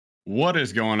What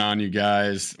is going on, you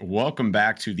guys? Welcome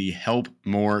back to the Help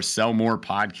More, Sell More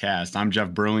podcast. I'm Jeff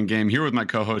Burlingame here with my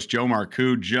co-host Joe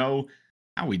Marcoux. Joe,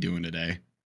 how we doing today?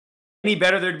 Any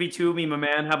better there'd be two of me, my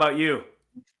man. How about you?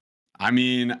 I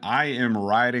mean, I am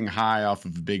riding high off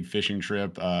of a big fishing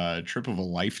trip, trip of a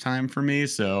lifetime for me.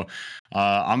 So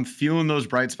I'm feeling those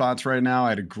bright spots right now. I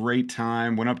had a great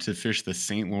time. Went up to fish the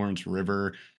St. Lawrence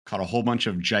River, caught a whole bunch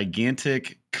of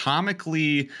gigantic,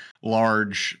 comically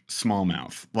large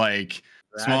smallmouth, like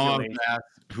smallmouth Congratulations. bass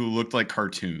who looked like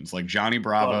cartoons, like Johnny Whoa.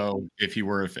 Bravo if he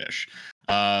were a fish.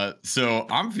 So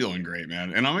I'm feeling great,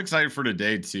 man, and I'm excited for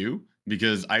today too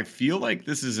because I feel like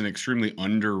this is an extremely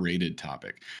underrated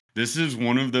topic. This is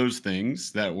one of those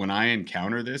things that when I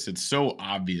encounter this, it's so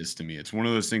obvious to me. It's one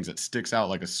of those things that sticks out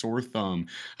like a sore thumb.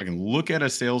 I can look at a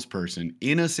salesperson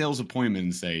in a sales appointment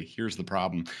and say, here's the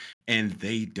problem. And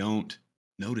they don't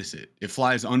notice it. It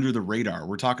flies under the radar.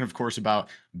 We're talking, of course, about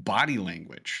body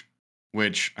language,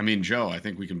 which, I mean, Joe, I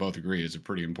think we can both agree is a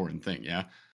pretty important thing. Yeah.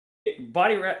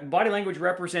 Body language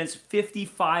represents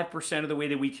 55% of the way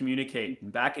that we communicate.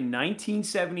 Back in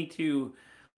 1972,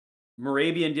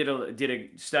 Morabian did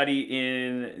a study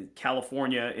in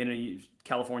California in a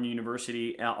California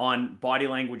university on body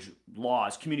language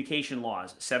laws, communication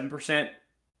laws. 7%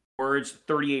 words,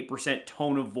 38%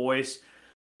 tone of voice.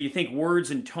 You think words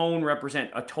and tone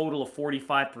represent a total of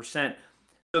 45%.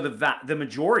 So the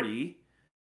majority,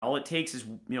 all it takes is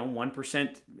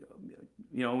 1%.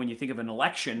 When you think of an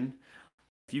election,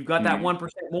 if you've got that Mhm.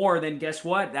 1% more, then guess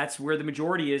what? That's where the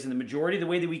majority is. And the majority of the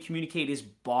way that we communicate is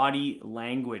body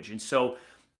language. And so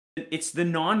it's the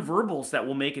nonverbals that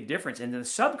will make a difference. And the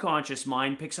subconscious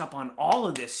mind picks up on all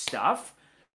of this stuff.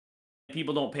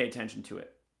 People don't pay attention to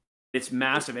it. It's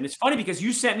massive. And it's funny because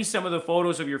you sent me some of the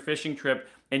photos of your fishing trip,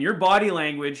 and your body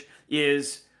language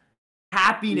is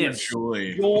happiness,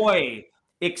 Joy. joy,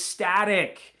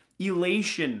 ecstatic,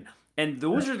 elation. And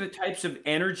those are the types of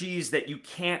energies that you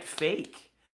can't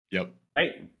fake, Yep.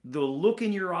 right? The look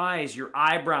in your eyes, your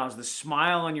eyebrows, the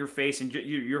smile on your face, and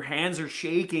your hands are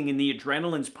shaking and the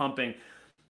adrenaline's pumping.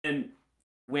 And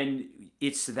when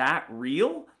it's that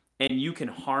real and you can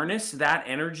harness that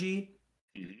energy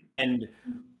Mhm. and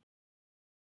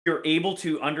you're able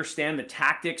to understand the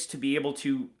tactics to be able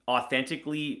to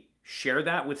authentically share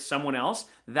that with someone else,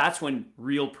 that's when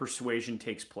real persuasion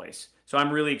takes place. So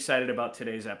I'm really excited about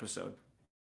today's episode.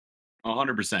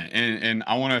 100%. And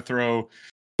I want to throw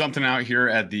something out here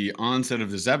at the onset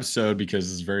of this episode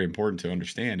because it's very important to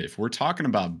understand. If we're talking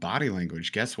about body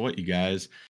language, guess what, you guys?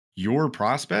 Your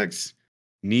prospects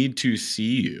need to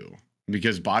see you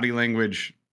because body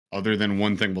language, other than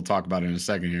one thing we'll talk about in a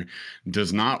second here,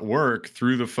 does not work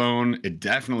through the phone. It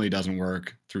definitely doesn't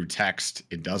work through text.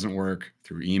 It doesn't work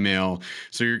through email.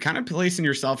 So you're kind of placing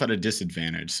yourself at a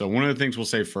disadvantage. So one of the things we'll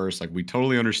say first, like we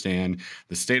totally understand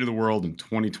the state of the world in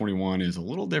 2021 is a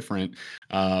little different,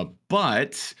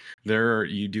 but there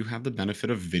you do have the benefit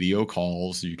of video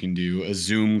calls. You can do a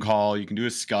Zoom call, you can do a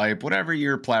Skype, whatever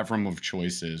your platform of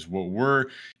choice is. What we're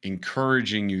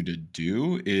encouraging you to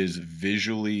do is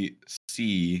visually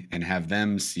see and have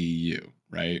them see you,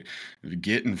 right?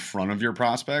 Get in front of your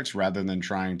prospects rather than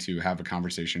trying to have a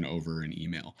conversation over an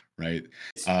email, right?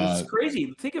 It's Uh,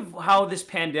 crazy. Think of how this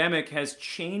pandemic has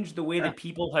changed the way yeah, that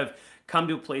people have come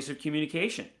to a place of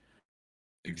communication.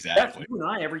 Jeff, exactly. you and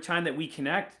I, every time that we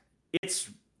connect, it's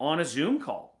on a Zoom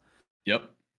call. Yep.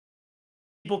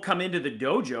 People come into the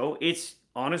dojo, it's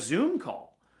on a Zoom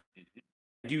call.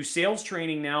 I do sales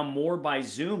training now more by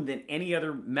Zoom than any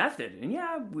other method. And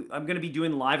yeah, I'm going to be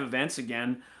doing live events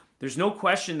again. There's no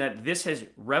question that this has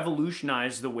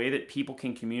revolutionized the way that people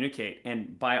can communicate.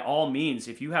 And by all means,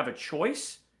 if you have a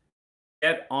choice,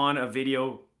 get on a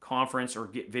video conference or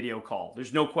get video call.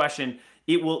 There's no question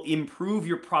it will improve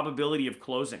your probability of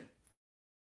closing.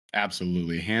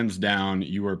 Absolutely. Hands down,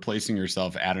 you are placing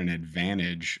yourself at an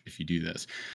advantage if you do this.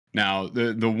 Now,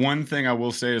 the one thing I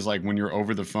will say is like when you're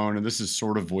over the phone, and this is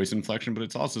sort of voice inflection, but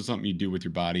it's also something you do with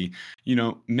your body,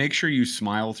 make sure you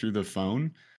smile through the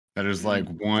phone. That is like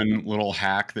Mm. one little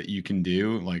hack that you can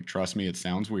do. Like, trust me, it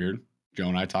sounds weird. Joe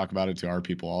and I talk about it to our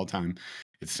people all the time.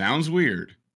 It sounds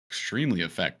weird, extremely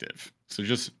effective. So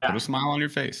just put a Yeah. smile on your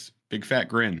face, big fat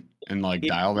grin, and like It,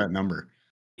 dial that number.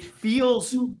 it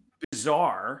feels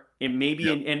bizarre and maybe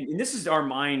Yep. and this is our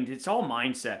mind, it's all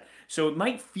mindset, so it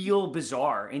might feel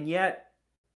bizarre, and yet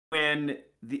when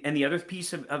the other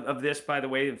piece of this, by the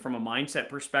way, from a mindset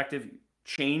perspective,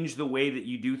 change the way that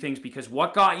you do things, because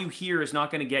what got you here is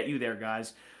not going to get you there,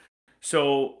 guys.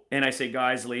 So, and I say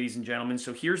guys, ladies and gentlemen,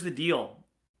 so here's the deal.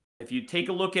 If you take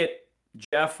a look at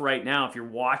Jeff right now, if you're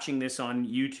watching this on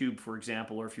YouTube, for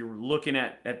example, or if you're looking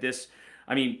at this,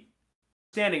 I mean,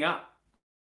 standing up.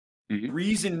 Mhm.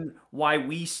 Reason why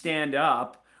we stand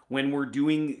up when we're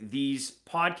doing these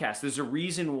podcasts. There's a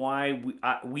reason why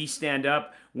we stand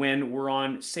up when we're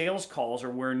on sales calls or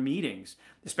we're in meetings,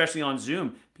 especially on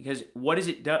Zoom. Because what does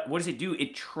it do? What does it do?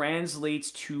 It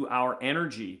translates to our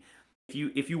energy.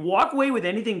 If you walk away with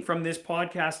anything from this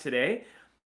podcast today,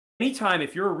 anytime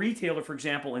if you're a retailer, for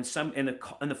example, and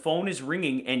the phone is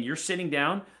ringing and you're sitting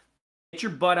down, get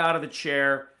your butt out of the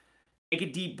chair, take a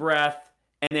deep breath,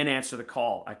 and then answer the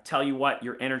call. I tell you what,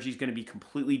 your energy is going to be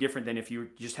completely different than if you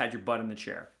just had your butt in the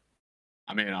chair.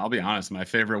 I mean, I'll be honest, my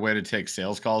favorite way to take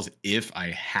sales calls, if I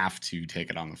have to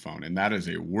take it on the phone, and that is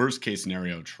a worst case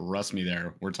scenario, trust me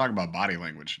there. We're talking about body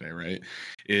language today, right?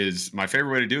 Is my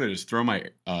favorite way to do it is throw my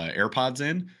AirPods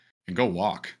in and go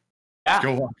walk. Yeah,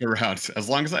 Go walk around. As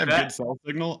long as I you have good bet. cell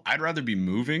signal, I'd rather be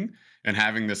moving and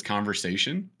having this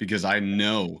conversation because I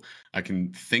know I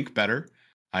can think better.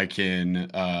 I can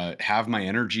have my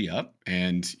energy up,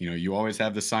 and you always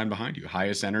have the sign behind you: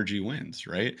 highest energy wins,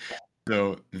 right?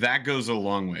 So that goes a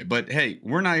long way. But hey,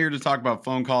 we're not here to talk about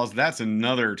phone calls. That's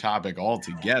another topic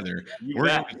altogether. You We're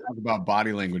here bet. to talk about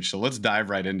body language. So let's dive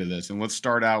right into this. And let's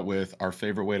start out with our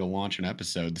favorite way to launch an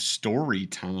episode, story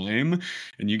time.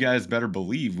 And you guys better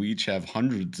believe we each have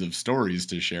hundreds of stories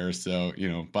to share. So,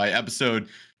 by episode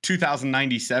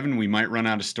 2097, we might run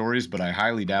out of stories, but I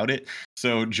highly doubt it.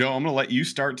 So, Joe, I'm going to let you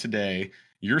start today.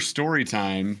 Your story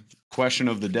time question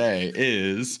of the day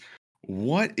is: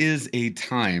 what is a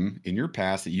time in your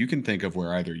past that you can think of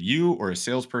where either you or a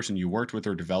salesperson you worked with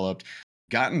or developed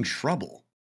got in trouble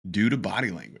due to body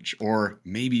language, or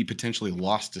maybe potentially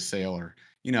lost a sale, or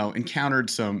encountered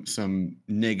some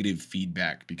negative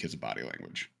feedback because of body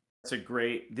language? That's a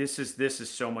great. This is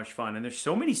so much fun, and there's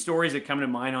so many stories that come to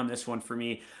mind on this one for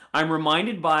me. I'm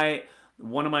reminded by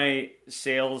one of my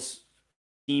sales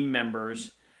team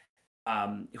members,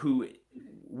 who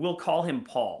we'll call him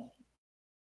Paul.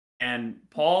 And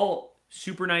Paul,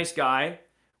 super nice guy,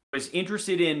 was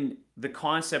interested in the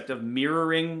concept of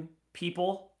mirroring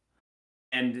people,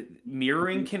 and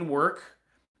mirroring can work.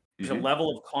 There's a Hmm.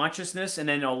 level of consciousness and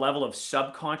then a level of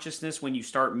subconsciousness when you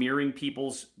start mirroring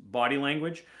people's body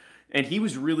language. And he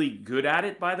was really good at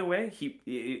it, by the way.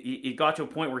 It got to a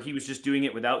point where he was just doing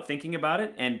it without thinking about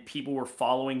it, and people were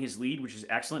following his lead, which is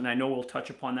excellent. And I know we'll touch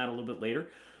upon that a little bit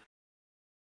later.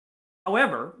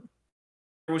 However,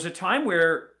 there was a time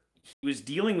where he was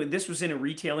dealing with this was in a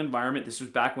retail environment. This was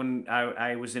back when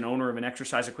I was an owner of an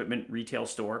exercise equipment retail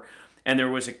store. And there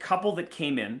was a couple that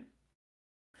came in,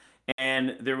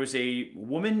 and there was a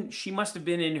woman. She must have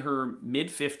been in her mid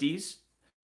 50s.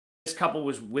 This couple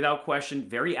was without question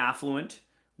very affluent,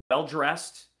 well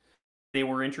dressed. They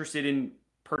were interested in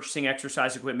purchasing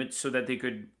exercise equipment so that they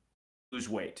could lose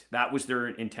weight. That was their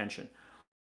intention.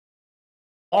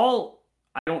 All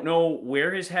I don't know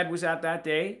where his head was at that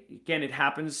day. Again, it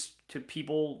happens to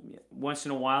people once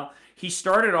in a while. He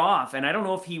started off, and I don't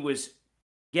know if he was,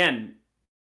 again,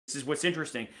 this is what's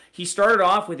interesting. He started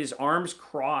off with his arms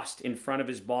crossed in front of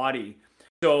his body.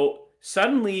 So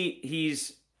suddenly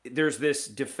there's this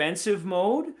defensive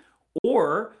mode,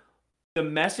 or the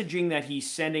messaging that he's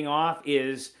sending off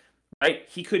is, right,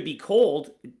 he could be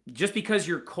cold. Just because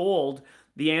you're cold,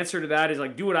 the answer to that is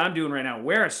like, do what I'm doing right now.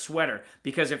 Wear a sweater.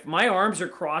 Because if my arms are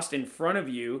crossed in front of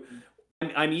you,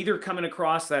 I'm either coming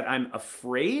across that I'm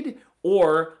afraid,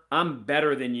 or I'm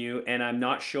better than you and I'm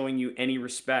not showing you any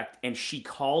respect. And she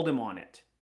called him on it.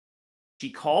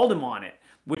 She called him on it,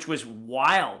 which was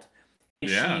wild.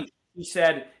 And Yeah.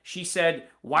 she said,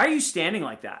 why are you standing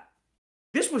like that?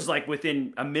 This was like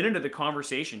within a minute of the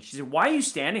conversation. She said, why are you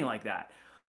standing like that?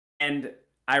 And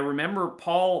I remember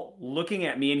Paul looking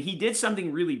at me, and he did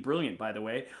something really brilliant, by the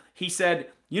way. He said,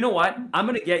 you know what? I'm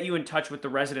going to get you in touch with the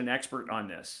resident expert on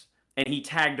this. And he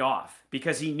tagged off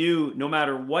because he knew no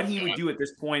matter what he would do at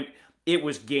this point, it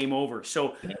was game over.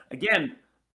 So again,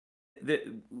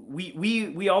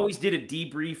 we always did a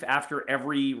debrief after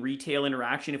every retail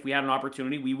interaction. If we had an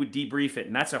opportunity, we would debrief it,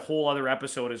 and that's a whole other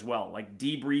episode as well, like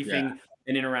Yeah. debriefing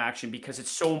an interaction, because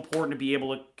it's so important to be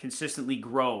able to consistently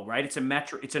grow, right? It's a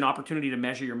metric, it's an opportunity to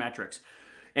measure your metrics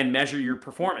and measure your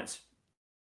performance.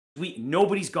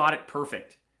 Nobody's got it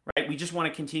perfect, right? We just want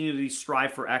to continually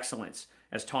strive for excellence,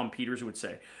 as Tom Peters would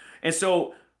say. And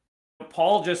so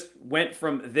Paul just went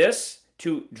from this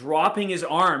to dropping his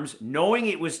arms, knowing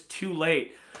it was too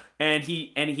late, and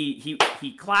he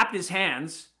clapped his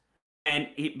hands, and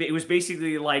it was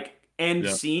basically like end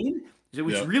Yeah. scene. It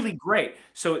was Yeah. really great.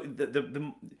 So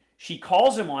she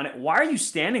calls him on it. Why are you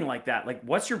standing like that? Like,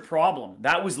 what's your problem?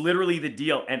 That was literally the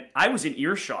deal, and I was in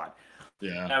earshot.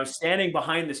 Yeah. I was standing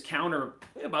behind this counter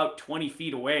about 20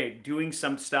 feet away doing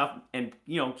some stuff and,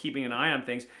 keeping an eye on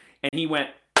things. And he went,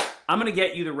 I'm going to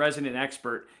get you the resident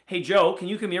expert. Hey, Joe, can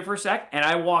you come here for a sec? And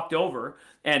I walked over,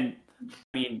 and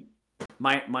I mean,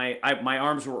 my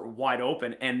arms were wide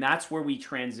open, and that's where we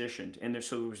transitioned. And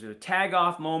so there was a tag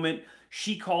off moment.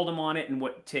 She called him on it, and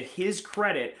what, to his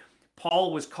credit,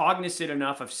 Paul was cognizant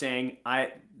enough of saying,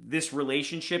 this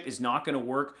relationship is not going to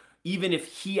work, even if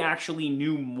he actually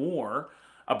knew more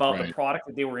about the Right. product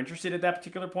that they were interested at that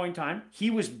particular point in time. He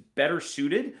was better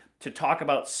suited to talk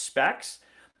about specs.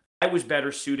 I was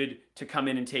better suited to come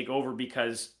in and take over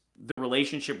because the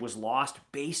relationship was lost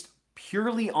based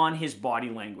purely on his body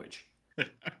language.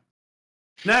 Isn't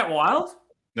that wild?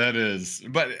 That is,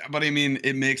 but I mean,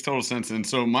 it makes total sense. And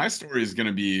so my story is going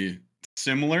to be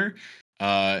similar,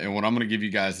 and what I'm going to give you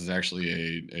guys is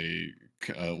actually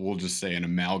we'll just say an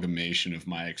amalgamation of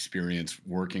my experience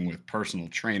working with personal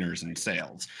trainers and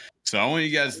sales. So I want you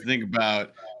guys to think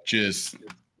about just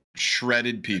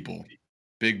shredded people,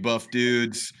 big buff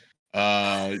dudes,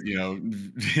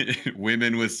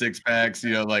 women with six packs,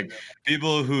 like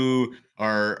people who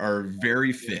are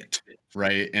very fit,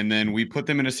 right? And then we put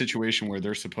them in a situation where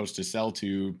they're supposed to sell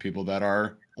to people that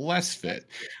are less fit,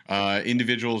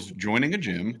 individuals joining a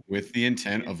gym with the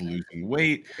intent of losing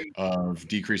weight, of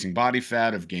decreasing body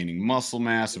fat, of gaining muscle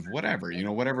mass, of whatever,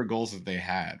 whatever goals that they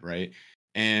had, right?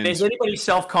 And Is anybody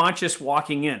self-conscious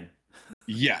walking in?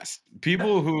 yes,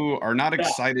 people who are not Yeah.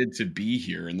 excited to be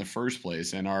here in the first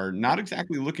place and are not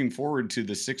exactly looking forward to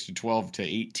the 6 to 12 to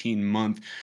 18-month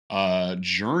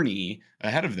journey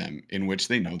ahead of them, in which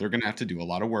they know they're going to have to do a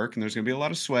lot of work and there's going to be a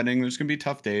lot of sweating, there's going to be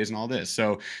tough days and all this.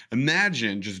 So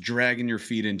imagine just dragging your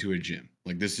feet into a gym.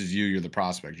 Like, this is you're the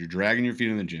prospect. You're dragging your feet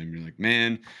in the gym. You're like,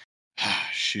 man,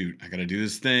 shoot, I got to do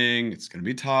this thing. It's going to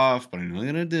be tough, but I know I'm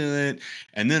going to do it.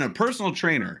 And then a personal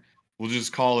trainer, we'll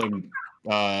just call him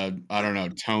I don't know,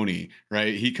 Tony,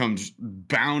 right? He comes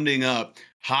bounding up,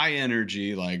 high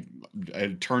energy, like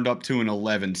turned up to an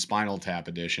 11 Spinal Tap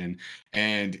edition,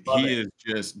 and Love he it. is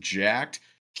just jacked.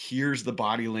 Here's the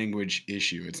body language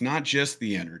issue. It's not just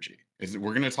the energy.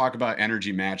 We're going to talk about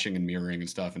energy matching and mirroring and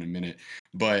stuff in a minute,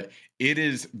 but it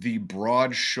is the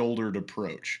broad-shouldered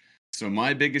approach. So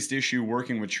my biggest issue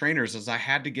working with trainers is I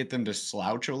had to get them to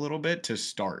slouch a little bit to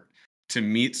start, to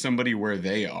meet somebody where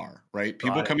they are, right?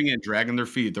 People Got it. coming in, dragging their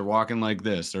feet, they're walking like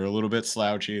this. They're a little bit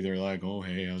slouchy. They're like, oh,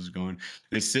 hey, how's it going?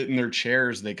 They sit in their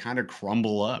chairs, they kind of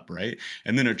crumble up, right?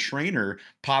 And then a trainer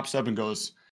pops up and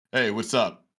goes, hey, what's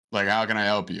up? Like, how can I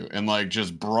help you? And like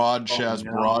just broad Oh chest,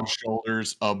 broad no.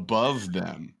 shoulders above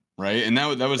them, right? And that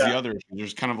was the Yeah. other issue.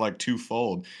 There's kind of like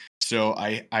twofold. So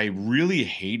I really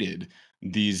hated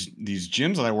these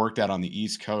gyms that I worked at on the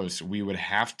East Coast. We would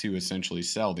have to essentially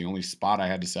sell. The only spot I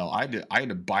had to sell, I had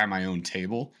to buy my own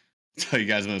table. I'll tell you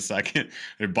guys in a second.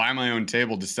 I had to buy my own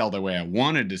table to sell the way I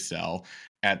wanted to sell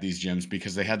at these gyms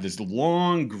because they had this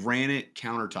long granite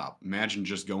countertop. Imagine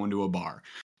just going to a bar.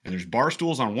 And there's bar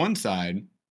stools on one side,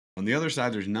 on the other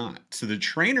side there's not. So the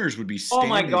trainers would be Oh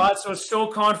my standing. God, so it's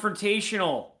so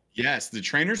confrontational. Yes, the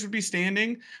trainers would be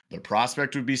standing, the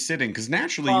prospect would be sitting. Because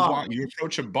naturally, Huh. you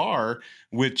approach a bar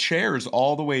with chairs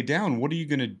all the way down. What are you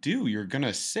gonna do? You're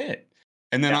gonna sit.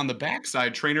 And then Yeah. on the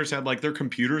backside, trainers had like their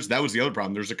computers. That was the other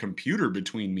problem. There's a computer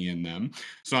between me and them.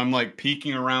 So I'm like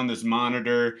peeking around this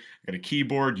monitor, got a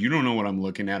keyboard. You don't know what I'm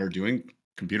looking at or doing.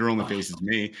 Computer only Oh, faces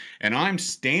me. And I'm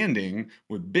standing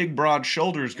with big broad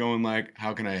shoulders going like,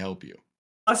 how can I help you?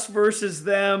 us versus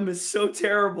them is so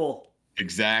terrible.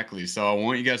 Exactly. So I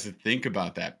want you guys to think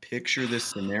about that. Picture this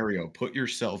scenario. Put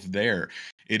yourself there.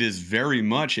 It is very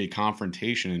much a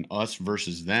confrontation in us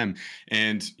versus them.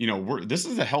 And this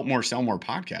is a help more, sell more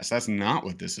podcast. That's not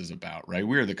what this is about, right?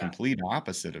 We are the Yeah. complete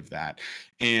opposite of that.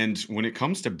 And when it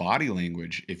comes to body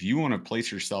language, if you want to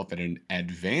place yourself at an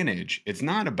advantage, it's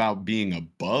not about being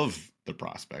above the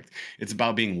prospect. It's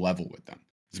about being level with them.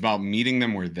 It's about meeting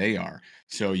them where they are.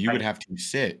 So you would Right. have to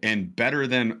sit, and better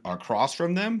than across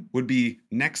from them would be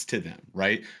next to them,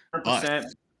 right? Us.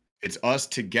 100%. It's us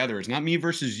together. It's not me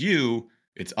versus you.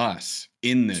 It's us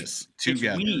in this It's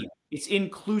together. we. It's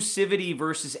inclusivity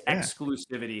versus Yeah.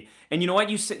 exclusivity. And you know what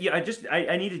you said? Yeah,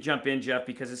 I need to jump in, Jeff,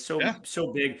 because it's Yeah.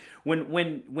 so big.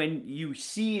 When you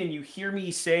see and you hear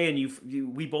me say,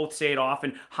 and we both say it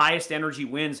often, highest energy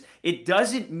wins. It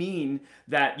doesn't mean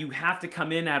that you have to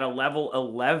come in at a level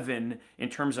 11 in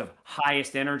terms of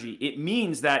highest energy. It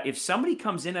means that if somebody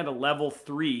comes in at a level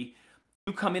 3,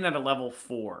 you come in at a level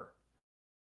 4,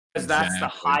 because that's the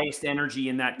Exactly. highest energy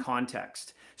in that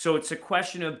context. So it's a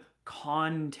question of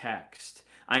context.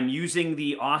 I'm using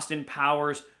the Austin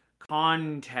Powers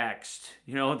context,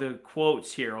 the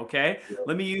quotes here, okay?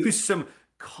 Let me use some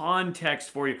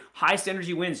context for you. Highest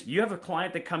energy wins. You have a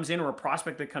client that comes in or a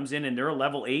prospect that comes in and they're a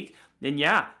level 8, then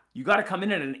yeah, you got to come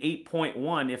in at an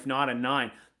 8.1, if not a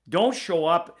 9. Don't show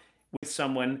up with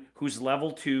someone who's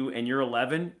level 2 and you're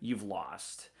 11, you've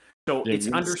lost. So Yeah, it's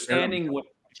you understanding what,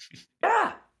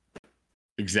 yeah,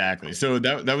 exactly. So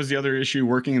that was the other issue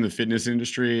working in the fitness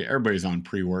industry. Everybody's on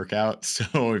pre-workout.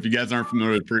 So if you guys aren't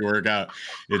familiar with pre-workout,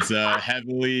 it's a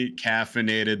heavily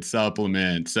caffeinated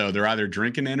supplement. So they're either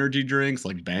drinking energy drinks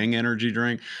like Bang energy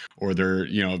drink, or they're,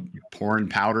 pouring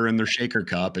powder in their shaker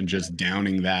cup and just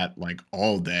downing that like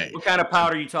all day. what kind of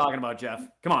powder are you talking about, Jeff?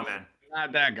 Come on, man.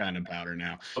 Not that kind of powder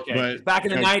now, Okay, but because back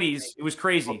in the 90s, it was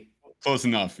crazy. close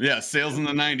enough. Yeah, sales in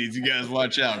the 90s. You guys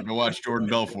watch out. Go watch Jordan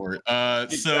Belfort.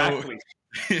 So Exactly.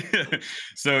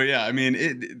 so yeah, I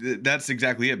mean, that's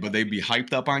exactly it. But they'd be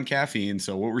hyped up on caffeine.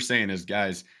 So what we're saying is,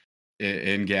 guys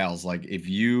and gals, like if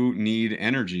you need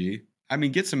energy, I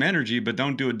mean, get some energy, but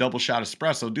don't do a double shot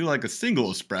espresso. Do like a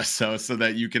single espresso so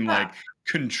that you can like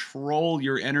control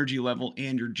your energy level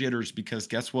and your jitters. Because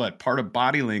guess what? Part of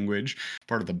body language,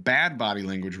 part of the bad body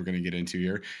language we're going to get into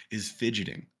here is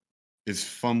fidgeting, is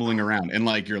fumbling around and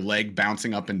like your leg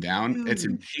bouncing up and down. It's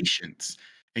impatience.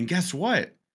 And guess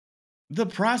what? The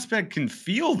prospect can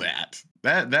feel that.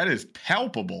 That is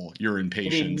palpable. Your They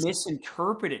impatience.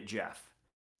 misinterpret it, Jeff.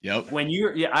 Yep. When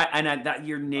you're that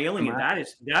you're nailing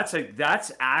it.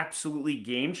 That's absolutely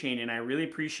game changing. I really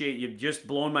appreciate you just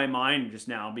blowing my mind just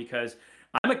now because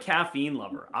I'm a caffeine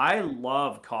lover. I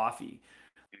love coffee.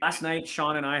 Last night,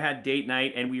 Sean and I had date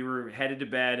night, and we were headed to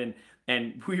bed,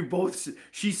 and we were both.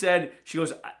 She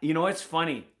goes, it's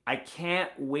funny. I can't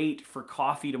wait for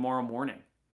coffee tomorrow morning.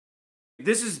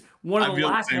 This is one of the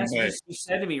last messages you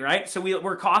said to me, right? So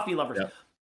we're coffee lovers. Yep.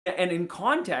 And in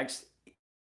context,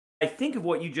 I think of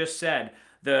what you just said,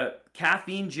 the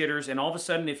caffeine jitters, and all of a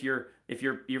sudden, if your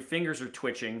fingers are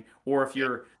twitching, or if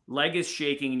your leg is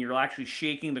shaking and you're actually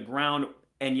shaking the ground,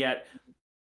 and yet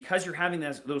because you're having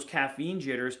those caffeine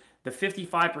jitters, the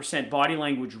 55% body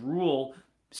language rule,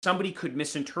 somebody could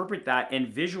misinterpret that and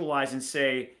visualize and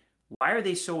say, why are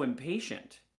they so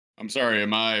impatient? I'm sorry,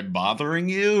 am I bothering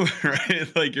you? Right?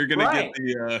 Like you're gonna Right. get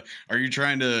the are you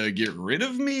trying to get rid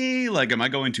of me? Like, am I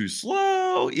going too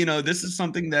slow? This is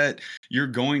something that you're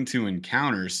going to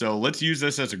encounter. So let's use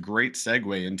this as a great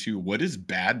segue into what is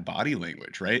bad body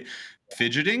language, right?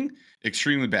 Fidgeting,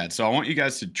 extremely bad. So I want you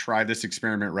guys to try this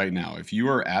experiment right now. If you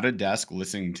are at a desk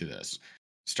listening to this,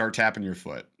 start tapping your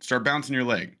foot, start bouncing your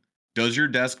leg. Does your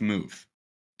desk move?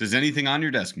 Does anything on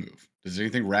your desk move? Does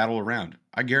anything rattle around?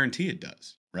 I guarantee it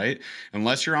does, right?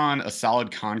 Unless you're on a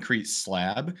solid concrete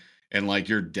slab and like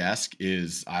your desk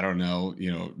is, I don't know,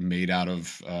 made out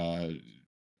of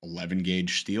 11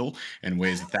 gauge steel and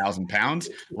weighs 1,000 pounds,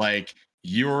 like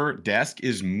your desk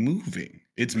is moving.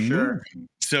 It's moving.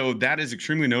 So that is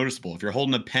extremely noticeable. If you're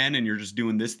holding a pen and you're just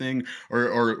doing this thing,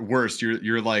 or worse,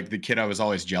 you're like the kid I was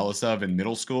always jealous of in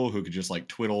middle school who could just like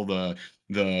twiddle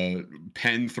the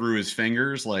pen through his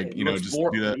fingers, like just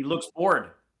do that. He looks bored.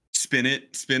 Spin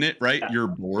it, right? Yeah. You're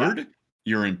bored,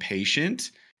 you're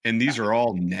impatient, and these are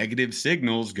all negative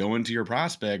signals going to your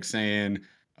prospect saying,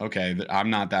 okay, I'm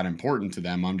not that important to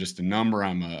them. I'm just a number.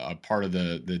 I'm a part of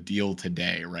the deal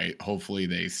today, right? Hopefully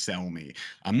they sell me.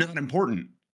 I'm not important.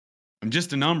 I'm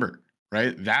just a number,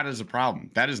 right? That is a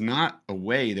problem. That is not a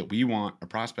way that we want a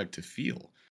prospect to feel.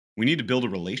 We need to build a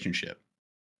relationship.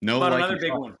 How about another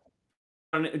big one?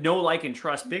 No, like, and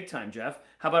trust, big time, Jeff.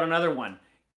 How about another one?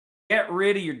 Get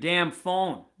rid of your damn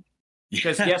phone.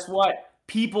 Because guess what?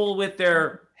 People with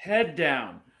their head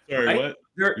down. Sorry, right?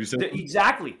 what?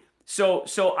 Exactly.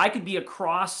 So I could be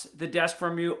across the desk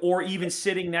from you, or even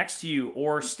sitting next to you,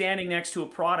 or standing next to a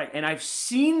product. And I've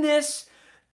seen this.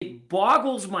 It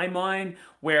boggles my mind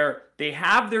where they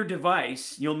have their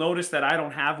device. You'll notice that I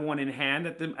don't have one in hand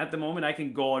at the moment. I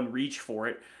can go and reach for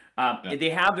it.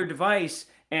 They have their device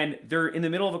and they're in the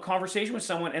middle of a conversation with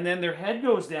someone, and then their head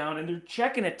goes down and they're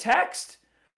checking a text.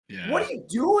 Yeah. What are you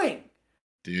doing?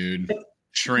 Dude,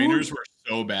 trainers were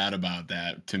so bad about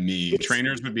that to me.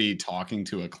 Trainers would be talking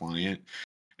to a client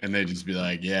and they'd just be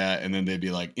like, yeah. And then they'd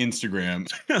be like, Instagram.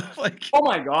 Like, oh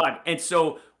my God. And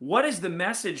so what is the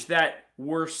message that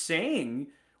we're saying?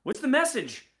 What's the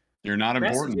message? You're not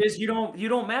important. The message is you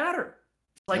don't matter.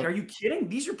 Like, are you kidding?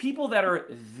 These are people that are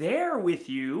there with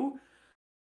you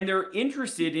and they're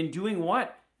interested in doing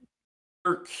what?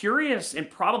 They're curious and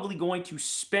probably going to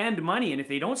spend money. And if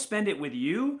they don't spend it with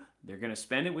you, they're going to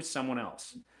spend it with someone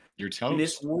else. You're In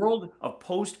this toast. world of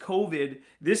post-COVID,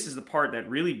 this is the part that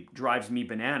really drives me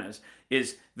bananas,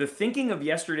 is the thinking of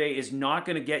yesterday is not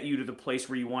going to get you to the place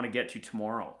where you want to get to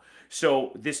tomorrow.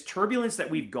 So this turbulence that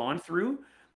we've gone through,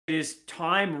 it is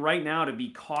time right now to be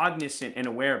cognizant and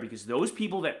aware, because those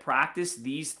people that practice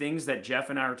these things that Jeff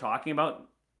and I are talking about,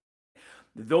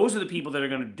 those are the people that are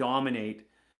going to dominate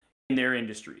in their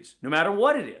industries, no matter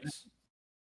what it is.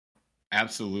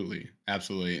 Absolutely.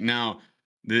 Absolutely. Now,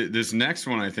 this next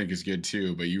one I think is good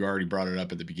too, but you already brought it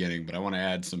up at the beginning, but I want to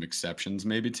add some exceptions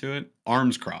maybe to it.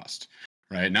 Arms crossed.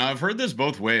 Right. Now, I've heard this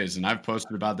both ways, and I've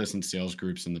posted about this in sales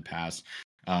groups in the past.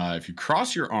 If you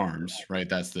cross your arms, right,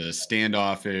 that's the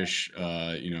standoffish,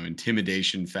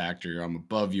 intimidation factor. I'm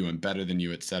above you, I'm better than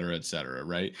you, et cetera,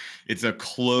 right? It's a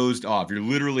closed off. You're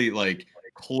literally like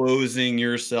closing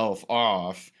yourself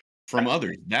off from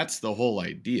others. That's the whole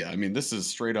idea. I mean, this is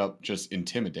straight up just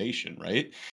intimidation,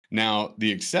 right? Now, the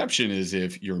exception is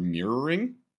if you're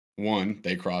mirroring, one,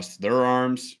 they cross their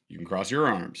arms, you can cross your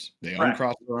arms. They Correct.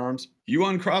 uncross their arms, you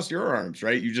uncross your arms,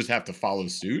 right? You just have to follow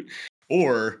suit.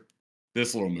 Or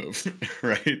this little move,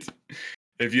 right?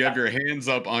 If you have your hands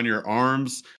up on your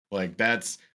arms, like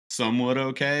that's somewhat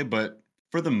okay. But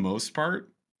for the most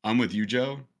part, I'm with you,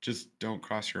 Joe. Just don't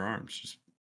cross your arms. Just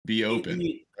be The, open,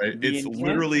 the, right? the It's intent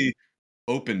literally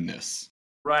openness.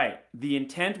 Right. The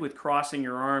intent with crossing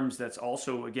your arms, that's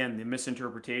also, again, the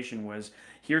misinterpretation was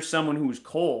here's someone who's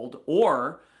cold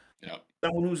or Yeah.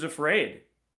 someone who's afraid.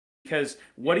 Because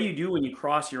what do you do when you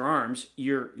cross your arms?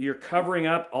 You're covering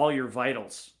up all your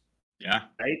vitals, Yeah.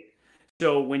 right?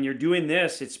 So when you're doing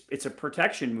this, it's a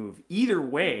protection move. Either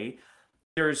way,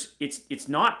 it's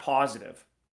not positive.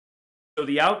 So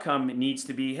the outcome needs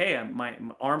to be, hey, my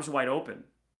arms wide open,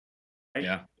 right?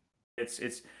 Yeah. It's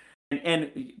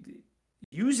and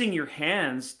using your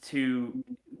hands to,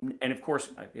 and of course,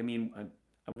 I mean,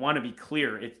 I want to be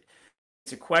clear.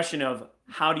 It's a question of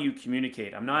how do you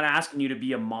communicate. I'm not asking you to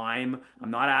be a mime.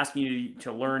 I'm not asking you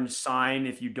to learn sign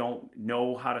if you don't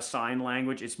know how to sign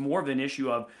language. It's more of an issue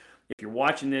of if you're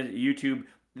watching the YouTube,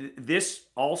 this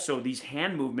also, these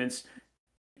hand movements,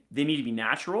 they need to be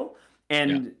natural, Yeah.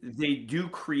 and they do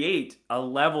create a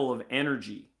level of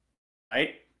energy,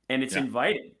 right? And it's Yeah.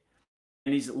 inviting.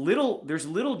 And there's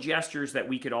little gestures that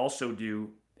we could also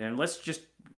do. And let's just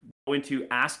go into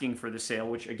asking for the sale,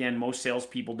 which again, most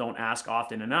salespeople don't ask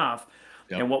often enough.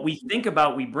 Yep. And what we think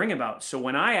about, we bring about. So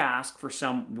when I ask for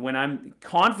when I'm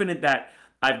confident that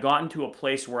I've gotten to a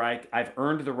place where I've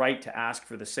earned the right to ask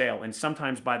for the sale. And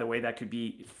sometimes, by the way, that could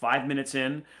be 5 minutes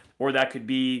in, or that could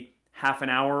be half an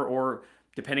hour, or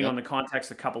depending on Yep. the context,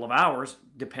 a couple of hours,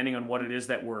 depending on what it is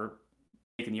that we're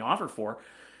making the offer for.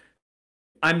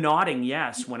 I'm nodding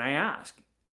yes when I ask.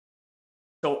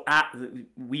 So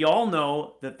we all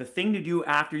know that the thing to do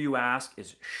after you ask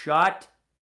is shut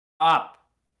up.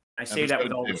 I say that with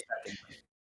Episode all 2. respect.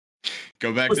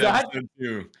 Go back Was to that episode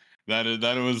 2. That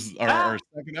was our, ah, our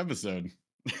second episode.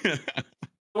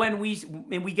 when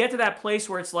we get to that place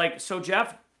where it's like, so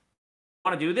Jeff,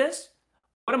 want to do this?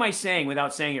 What am I saying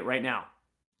without saying it right now?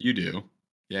 You do.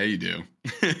 Yeah, you do.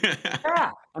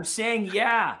 Yeah, I'm saying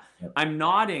yeah. Yep. I'm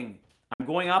nodding. I'm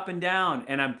going up and down,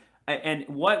 and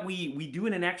what we do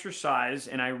in an exercise,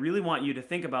 and I really want you to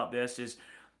think about this, is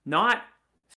not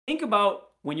think about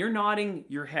when you're nodding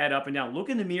your head up and down. Look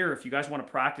in the mirror if you guys want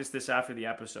to practice this after the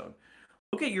episode.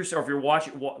 Look at yourself. If you're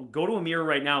watching, go to a mirror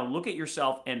right now and look at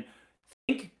yourself and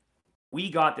think, we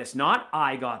got this, not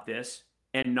I got this,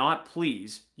 and not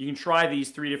please. You can try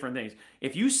these 3 different things.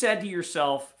 If you said to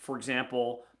yourself, for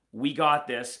example, we got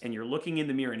this, and you're looking in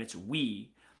the mirror and it's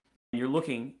we, and you're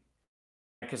looking,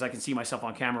 because I can see myself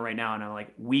on camera right now, and I'm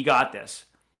like, we got this.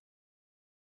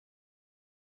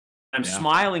 I'm Yeah.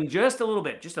 smiling just a little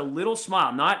bit, just a little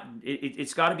smile.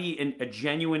 It's got to be a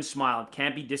genuine smile. It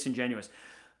can't be disingenuous.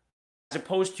 As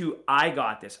opposed to I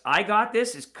got this. I got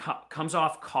this comes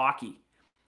off cocky.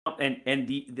 And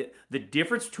the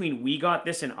difference between we got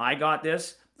this and I got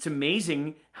this, it's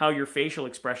amazing how your facial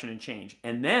expression can change.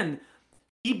 And then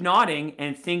keep nodding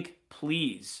and think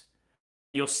please.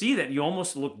 You'll see that you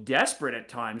almost look desperate at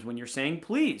times when you're saying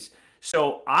please.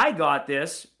 So I got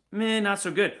this, not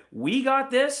so good. We got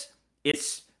this,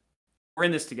 we're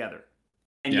in this together.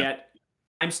 And Yeah. yet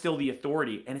I'm still the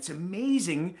authority. And it's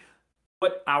amazing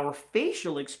what our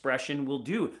facial expression will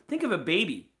do. Think of a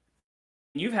baby.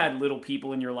 You've had little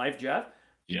people in your life, Jeff.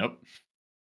 Yep.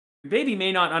 Your baby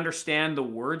may not understand the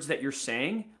words that you're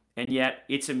saying, and yet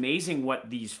it's amazing what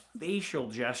these facial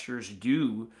gestures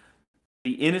do.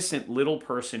 The innocent little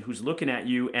person who's looking at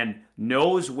you and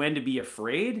knows when to be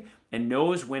afraid and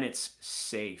knows when it's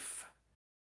safe.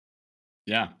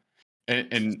 Yeah.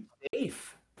 And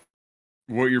Safe.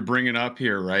 what you're bringing up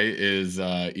here, right, is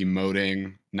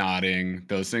emoting, nodding.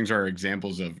 Those things are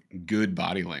examples of good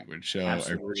body language. So I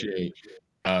Absolutely.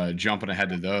 appreciate jumping ahead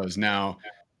to those. Now,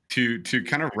 to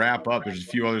kind of wrap up, there's a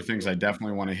few other things I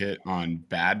definitely want to hit on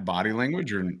bad body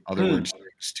language, or in other Hmm. words,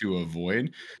 things to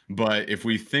avoid. But if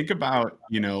we think about,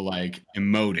 like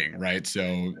emoting, right?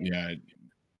 So yeah,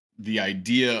 the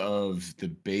idea of the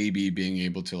baby being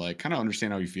able to like kind of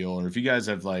understand how you feel, or if you guys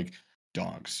have like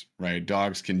dogs, right?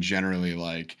 Dogs can generally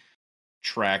like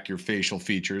track your facial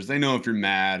features. They know if you're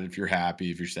mad, if you're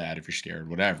happy, if you're sad, if you're scared,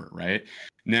 whatever, right?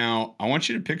 Now, I want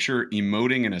you to picture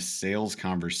emoting in a sales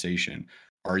conversation.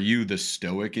 Are you the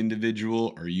stoic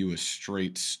individual? Are you a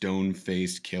straight stone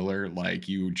faced killer? Like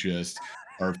you just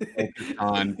are focused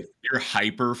on, you're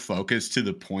hyper focused to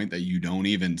the point that you don't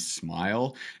even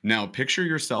smile. Now, picture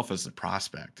yourself as the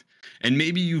prospect. And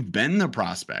maybe you've been the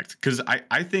prospect. Because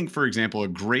I think, for example, a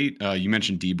great, you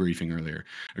mentioned debriefing earlier,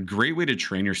 a great way to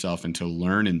train yourself and to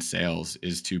learn in sales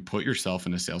is to put yourself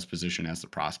in a sales position as the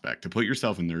prospect, to put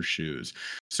yourself in their shoes.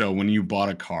 So when you bought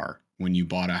a car, when you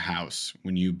bought a house,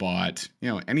 when you bought,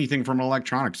 anything from an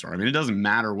electronics store, I mean, it doesn't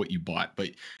matter what you bought, but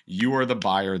you are the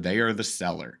buyer, they are the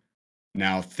seller.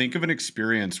 Now, think of an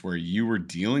experience where you were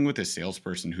dealing with a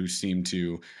salesperson who seemed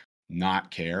to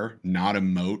not care, not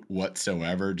emote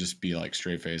whatsoever, just be like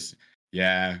straight face.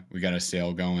 Yeah, we got a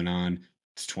sale going on.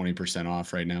 It's 20%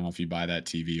 off right now if you buy that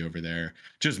TV over there.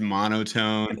 Just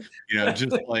monotone,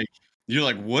 just like you're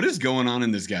like, what is going on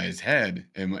in this guy's head?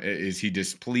 Is he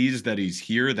displeased that he's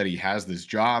here, that he has this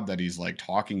job, that he's like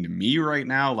talking to me right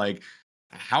now? Like,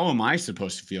 how am I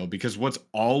supposed to feel? Because what's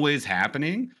always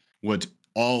happening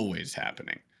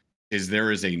is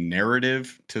there is a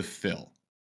narrative to fill.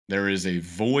 There is a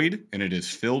void and it is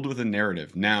filled with a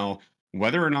narrative. Now,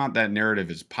 whether or not that narrative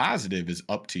is positive is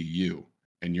up to you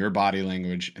and your body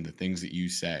language and the things that you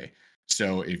say.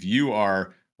 So if you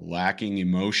are lacking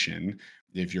emotion,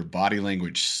 if your body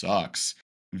language sucks,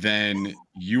 then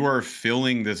you are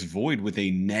filling this void with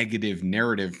a negative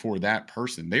narrative for that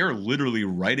person. They are literally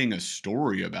writing a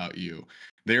story about you.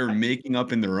 They are making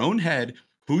up in their own head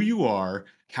who you are,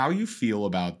 how you feel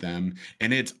about them,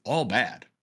 and it's all bad,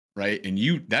 right?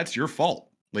 And that's your fault.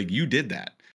 Like you did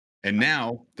that. And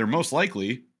now they're most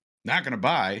likely not going to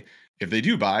buy. If they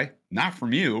do buy, not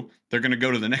from you, they're going to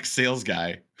go to the next sales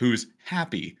guy who's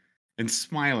happy and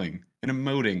smiling and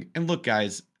emoting. And look,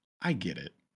 guys, I get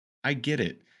it. I get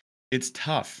it. It's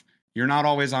tough. You're not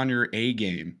always on your A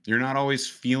game. You're not always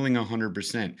feeling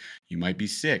 100%. You might be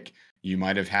sick. You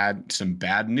might have had some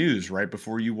bad news right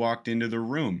before you walked into the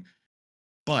room.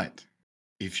 But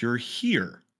if you're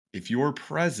here, if you're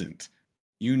present,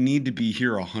 you need to be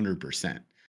here 100%.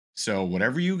 So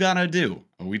whatever you got to do,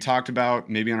 we talked about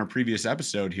maybe on our previous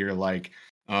episode here, like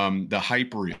the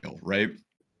hype reel, right?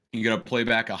 You got to play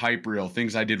back a hype reel,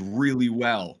 things I did really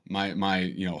well, my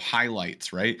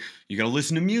highlights, right? You got to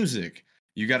listen to music.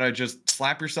 You got to just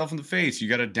slap yourself in the face. You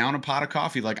got to down a pot of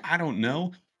coffee. Like, I don't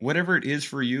know. Whatever it is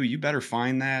for you, you better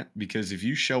find that, because if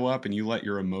you show up and you let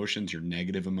your emotions, your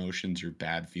negative emotions, your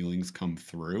bad feelings come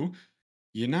through,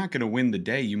 you're not going to win the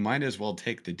day. You might as well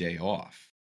take the day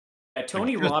off. Like,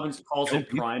 Tony just Robbins calls don't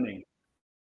it be. priming.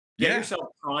 Get Yeah. yourself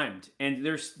primed, and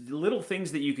there's little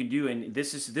things that you can do, and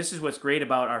this is what's great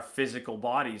about our physical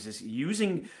bodies is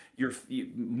using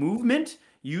movement,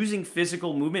 using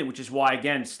physical movement, which is why,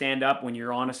 again, stand up when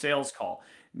you're on a sales call.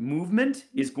 Movement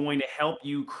is going to help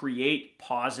you create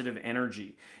positive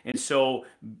energy, and so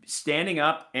standing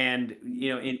up, and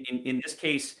in this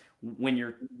case, when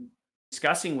you're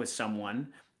discussing with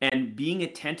someone and being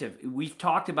attentive. We've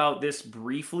talked about this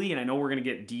briefly, and I know we're going to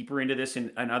get deeper into this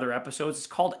in other episodes. It's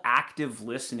called active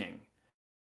listening.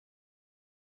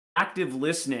 Active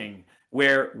listening,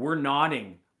 where we're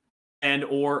nodding and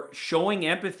or showing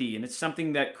empathy, and it's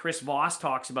something that Chris Voss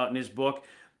talks about in his book,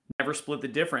 Never Split the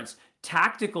Difference.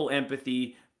 Tactical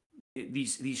empathy,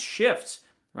 these shifts,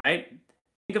 right?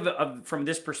 Think from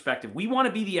this perspective. We want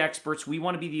to be the experts. We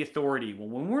want to be the authority. Well,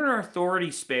 when we're in our authority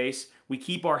space, we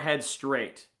keep our heads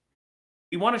straight.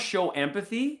 We want to show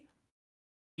empathy.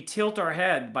 We tilt our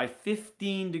head by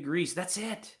 15 degrees. That's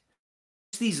it.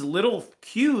 It's these little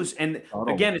cues. And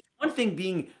Totally. again, it's one thing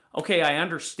being, okay, I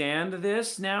understand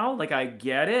this now. Like I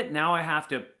get it. Now I have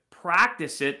to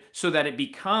practice it so that it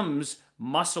becomes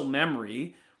muscle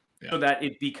memory, Yeah. so that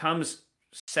it becomes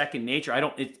second nature.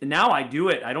 Now I do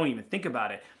it. I don't even think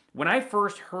about it. When I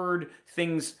first heard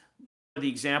things, the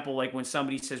example, like when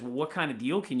somebody says, well, what kind of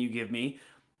deal can you give me?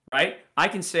 Right? I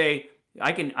can say,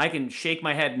 I can shake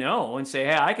my head no and say,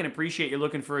 hey, I can appreciate you're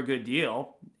looking for a good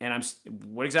deal. And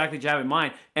what exactly do you have in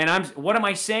mind? And what am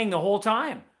I saying the whole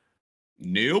time?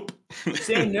 Nope.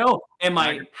 Saying no. Am Not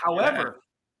I, gonna do that. however,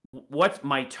 what's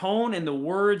my tone and the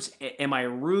words? Am I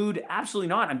rude? Absolutely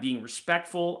not. I'm being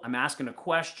respectful. I'm asking a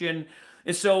question.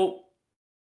 And so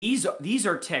these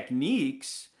are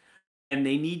techniques and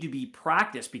they need to be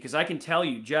practiced because I can tell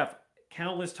you, Jeff,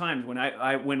 countless times when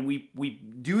when we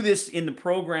do this in the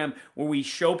program where we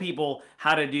show people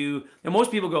how to do, and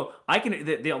most people go, I can,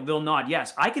 they'll nod,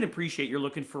 yes, I can appreciate you're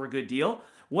looking for a good deal.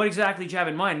 What exactly do you have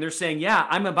in mind? And they're saying, yeah,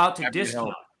 I'm about to Happy to discount.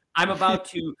 help. I'm about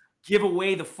to give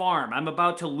away the farm. I'm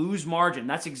about to lose margin.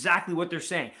 That's exactly what they're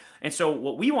saying. And so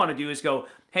what we want to do is go,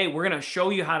 hey, we're going to show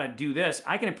you how to do this.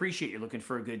 I can appreciate you're looking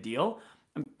for a good deal.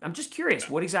 I'm just curious,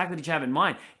 what exactly did you have in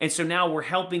mind? And so now we're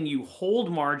helping you hold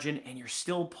margin and you're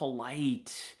still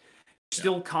polite, Yeah.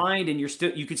 still kind, and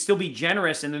you could still be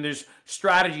generous. And then there's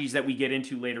strategies that we get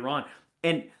into later on.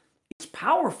 And it's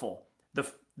powerful.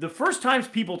 The first times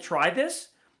people try this,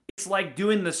 it's like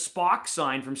doing the Spock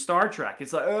sign from Star Trek.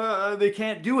 It's like, they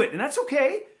can't do it. And that's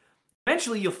okay.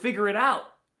 Eventually you'll figure it out.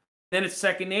 Then it's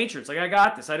second nature. It's like, I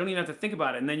got this. I don't even have to think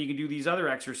about it. And then you can do these other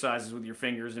exercises with your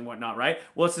fingers and whatnot, right?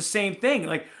 Well, it's the same thing.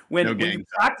 Like No when you gang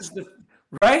practice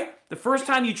right? The first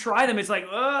time you try them, it's like,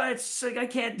 it's like I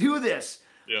can't do this.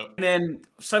 Yep. And then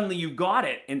suddenly you got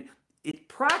it. And it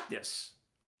practice.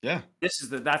 Yeah. This is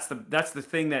that's the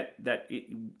thing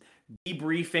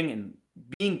debriefing and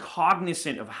being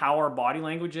cognizant of how our body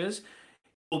language is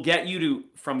will get you to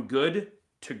from good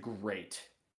to great.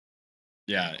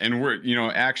 Yeah, and we're,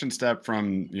 action step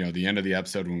from, the end of the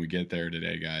episode when we get there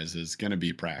today, guys, is going to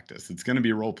be practice. It's going to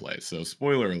be role play. So,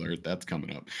 spoiler alert, that's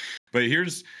coming up. But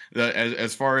here's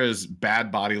as far as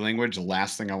bad body language, the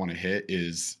last thing I want to hit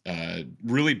is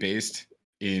really based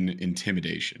in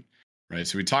intimidation, right?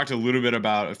 So, we talked a little bit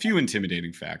about a few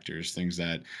intimidating factors, things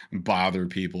that bother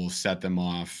people, set them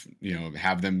off,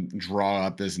 have them draw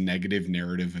up this negative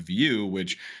narrative of you,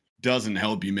 which doesn't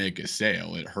help you make a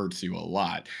sale. It hurts you a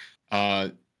lot. uh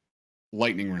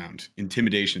Lightning round,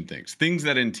 intimidation, things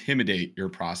that intimidate your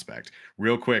prospect.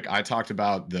 Real quick, I talked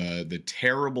about the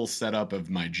terrible setup of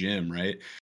my gym, right?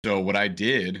 So what I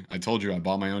did, I told you I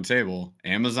bought my own table,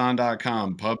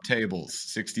 Amazon.com, pub tables,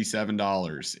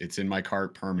 $67. It's in my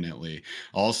cart permanently.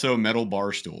 Also metal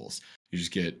bar stools. You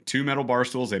just get two metal bar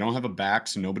stools. They don't have a back,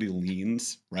 so nobody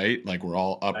leans, right? Like we're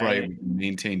all upright, Right? we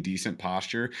maintain decent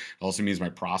posture. It also means my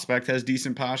prospect has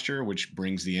decent posture, which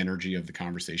brings the energy of the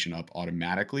conversation up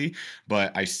automatically.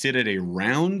 But I sit at a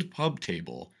round pub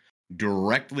table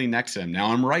directly next to them. Now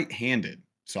I'm right-handed,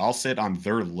 so I'll sit on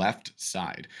their left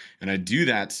side. And I do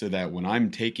that so that when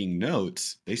I'm taking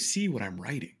notes, they see what I'm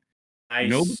writing. Nobody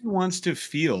Nice. wants to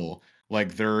feel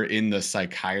like they're in the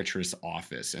psychiatrist's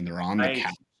office and they're on the Right.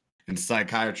 couch and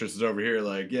psychiatrist is over here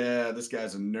like, yeah, this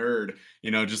guy's a nerd,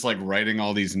 just like writing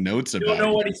all these notes You don't about know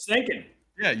you. what he's thinking.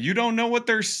 Yeah, you don't know what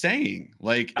they're saying.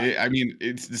 Like, I mean,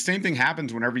 it's the same thing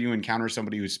happens whenever you encounter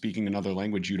somebody who's speaking another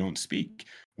language you don't speak.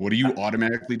 What do you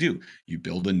automatically do? You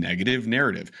build a negative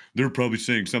narrative. They're probably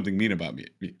saying something mean about me.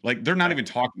 Like, they're not Right. even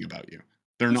talking about you.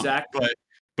 They're not. Exactly.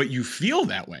 But you feel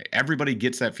that way. Everybody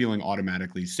gets that feeling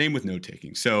automatically. Same with note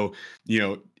taking. So,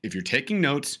 if you're taking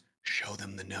notes, show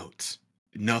them the notes.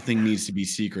 Nothing needs to be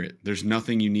secret. There's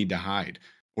nothing you need to hide,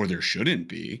 or there shouldn't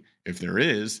be. If there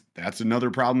is, that's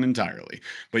another problem entirely.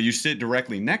 But you sit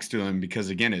directly next to them because,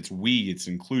 again, it's we, it's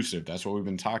inclusive. That's what we've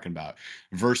been talking about.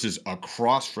 Versus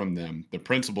across from them, the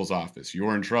principal's office.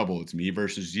 You're in trouble. It's me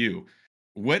versus you.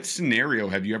 What scenario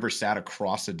have you ever sat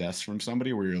across a desk from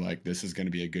somebody where you're like, this is going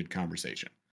to be a good conversation?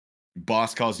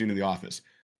 Boss calls you into the office,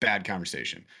 bad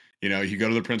conversation. You go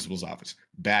to the principal's office,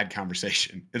 bad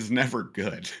conversation. It's never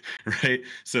good, right?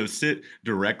 So sit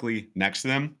directly next to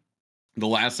them. The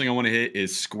last thing I want to hit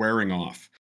is squaring off,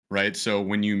 right? So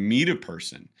when you meet a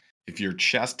person, if you're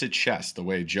chest to chest, the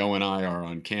way Joe and I are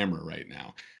on camera right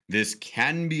now, this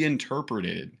can be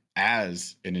interpreted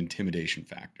as an intimidation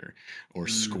factor or Mm.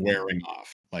 squaring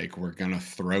off, like we're going to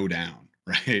throw down,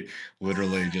 right?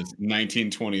 Literally just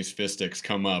 1920s fistics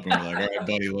come up and we're like, all right,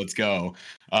 buddy, let's go.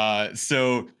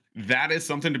 So that is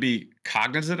something to be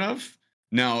cognizant of.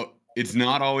 Now, it's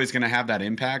not always going to have that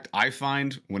impact. I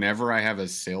find whenever I have a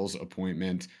sales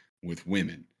appointment with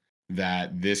women,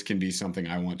 that this can be something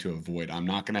I want to avoid. I'm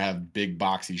not going to have big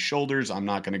boxy shoulders. I'm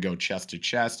not going to go chest to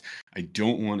chest. I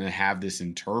don't want to have this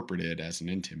interpreted as an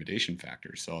intimidation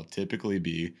factor. So I'll typically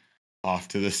be off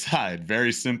to the side.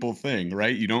 Very simple thing,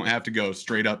 right? You don't have to go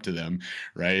straight up to them,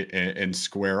 right? And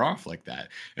square off like that.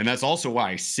 And that's also why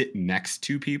I sit next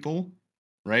to people,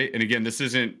 right? And again, this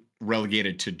isn't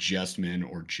relegated to just men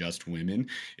or just women.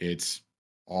 It's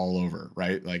all over,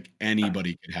 right? Like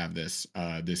anybody could have this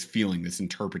feeling, this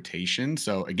interpretation.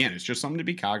 So again, it's just something to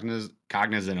be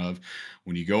cognizant of.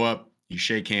 When you go up, You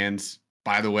shake hands.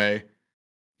 By the way,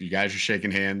 you guys are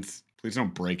shaking hands. Please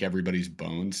don't break everybody's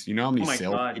bones. You know how many Oh my god,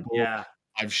 salespeople yeah.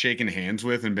 I've shaken hands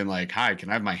with and been like, "Hi, can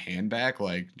I have my hand back?"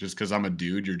 Like, just because I'm a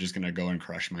dude, you're just gonna go and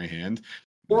crush my hand.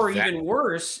 Or That even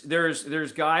worse,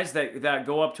 there's guys that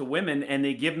go up to women and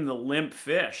they give them the limp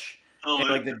fish and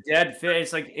oh, like the dead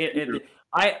fish. It's like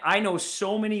I know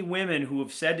so many women who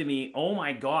have said to me, "Oh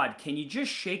my God, can you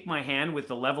just shake my hand with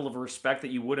the level of respect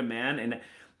that you would a man?" And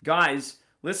guys,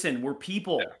 listen, we're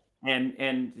people,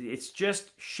 and it's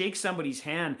just shake somebody's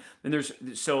hand. And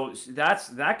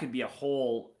that could be a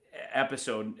whole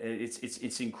episode.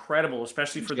 It's incredible,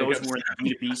 especially for those who are in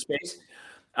the B2B space.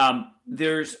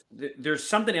 There's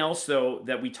something else though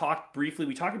that we talked briefly.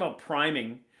 We talked about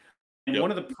priming, and Yep.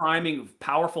 one of the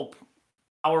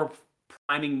power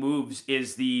priming moves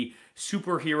is the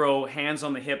superhero hands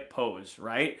on the hip pose,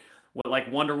 right?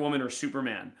 Like Wonder Woman or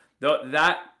Superman.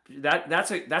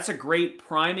 That's a great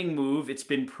priming move. It's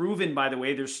been proven, by the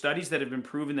way. There's studies that have been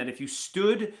proven that if you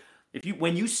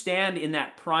when you stand in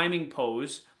that priming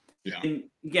pose, Yeah. and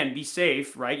again, be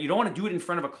safe, right? You don't want to do it in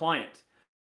front of a client.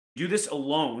 Do this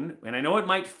alone, and I know it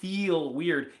might feel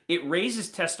weird. It raises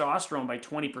testosterone by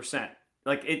 20%.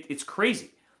 Like it's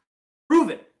crazy.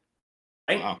 Proven,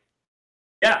 right? Wow.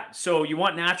 Yeah. So you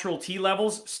want natural T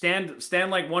levels? Stand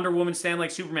like Wonder Woman, stand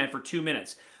like Superman for 2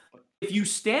 minutes. If you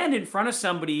stand in front of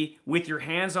somebody with your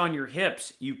hands on your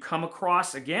hips, you come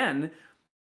across again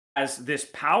as this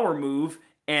power move,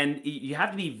 and you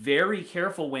have to be very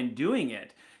careful when doing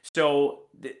it. So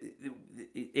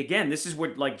again, this is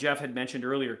what like Jeff had mentioned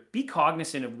earlier. Be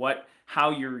cognizant of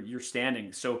how you're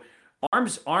standing. So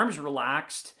arms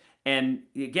relaxed, and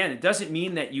again, it doesn't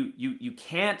mean that you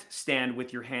can't stand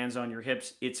with your hands on your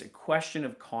hips. It's a question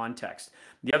of context.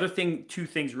 The other thing, two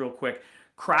things real quick: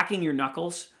 cracking your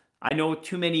knuckles. I know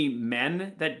too many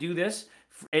men that do this.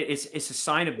 It's a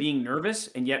sign of being nervous,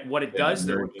 and yet what it Yeah. does,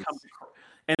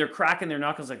 and they're cracking their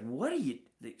knuckles like, what are you?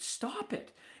 Stop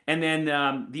it. And then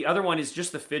the other one is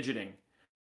just the fidgeting.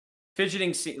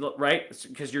 Fidgeting, right?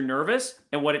 Because you're nervous,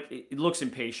 and it looks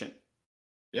impatient.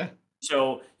 Yeah.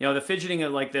 So the fidgeting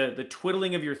of like the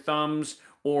twiddling of your thumbs,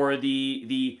 or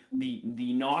the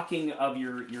knocking of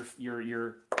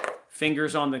your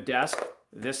fingers on the desk.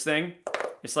 This thing,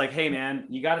 it's like, hey man,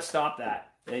 you got to stop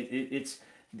that. It's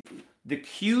the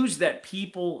cues that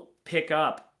people pick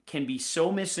up can be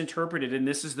so misinterpreted, and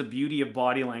this is the beauty of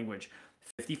body language.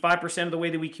 55% of the way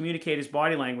that we communicate is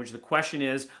body language. The question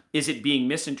is it being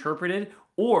misinterpreted,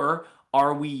 or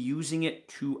are we using it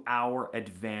to our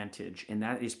advantage? And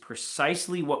that is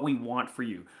precisely what we want for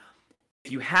you.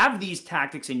 If you have these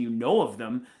tactics and you know of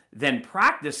them, then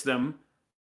practice them,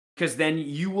 because then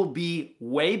you will be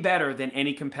way better than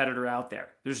any competitor out there.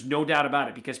 There's no doubt about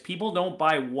it, because people don't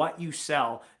buy what you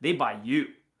sell, they buy you.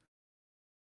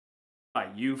 Buy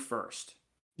you first.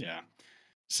 Yeah.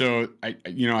 So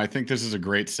I think this is a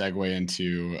great segue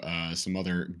into some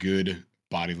other good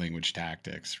body language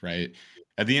tactics, right?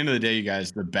 At the end of the day, you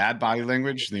guys, the bad body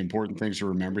language, the important things to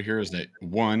remember here is that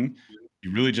one,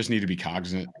 you really just need to be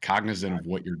cognizant of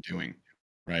what you're doing,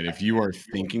 right? If you are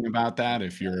thinking about that,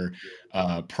 if you're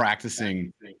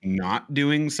practicing not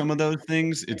doing some of those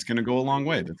things, it's going to go a long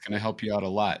way. That's going to help you out a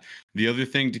lot. The other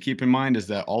thing to keep in mind is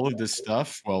that all of this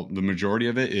stuff, well, the majority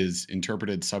of it is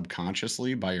interpreted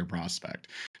subconsciously by your prospect.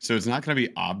 So it's not going to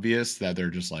be obvious that they're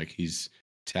just like, he's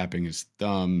tapping his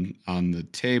thumb on the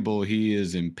table. He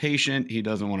is impatient. He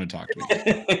doesn't want to talk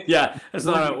to me. Yeah, that's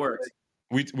not how it works.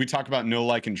 We talk about know,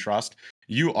 like, and trust.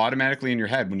 You automatically in your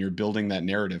head, when you're building that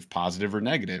narrative, positive or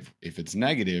negative, if it's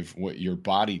negative, what your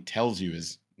body tells you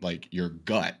is like your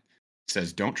gut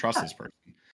says, don't trust this person.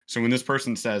 So when this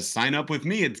person says, sign up with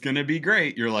me, it's going to be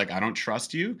great, you're like, I don't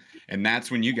trust you. And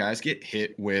that's when you guys get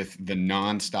hit with the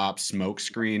nonstop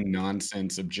smokescreen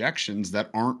nonsense objections that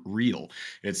aren't real.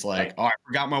 It's like, oh, I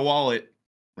forgot my wallet,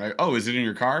 right? Oh, is it in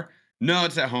your car? No,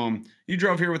 it's at home. You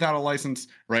drove here without a license,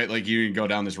 right? Like you go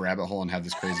down this rabbit hole and have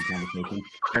this crazy conversation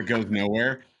that goes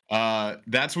nowhere.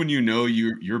 That's when you know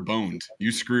you're boned.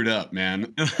 You screwed up,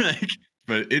 man. Like,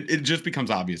 but it just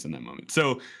becomes obvious in that moment.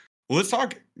 So let's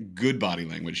talk good body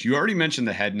language. You already mentioned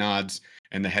the head nods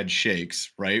and the head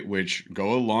shakes, right? Which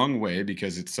go a long way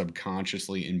because it's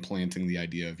subconsciously implanting the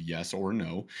idea of yes or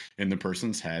no in the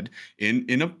person's head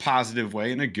in a positive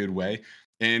way, in a good way.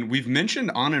 And we've mentioned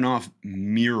on and off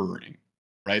mirroring,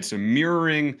 right? So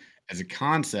mirroring as a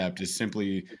concept is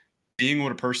simply being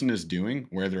what a person is doing,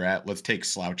 where they're at. Let's take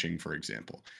slouching, for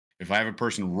example. If I have a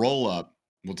person roll up,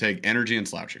 we'll take energy and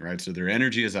slouching, right? So their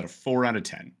energy is at a 4 out of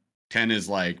 10. 10 is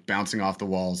like bouncing off the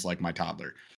walls like my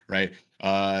toddler, right?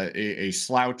 A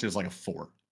slouch is like a 4,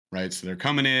 right? So they're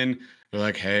coming in, They're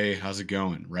like, "Hey, how's it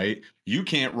going?" Right? You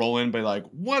can't roll in and be like,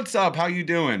 "What's up? How you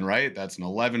doing?" Right? That's an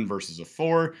 11 versus a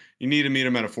 4. You need to meet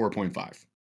them at a 4.5.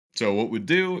 So what we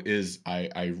do is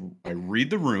I read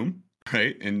the room,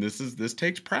 right? And this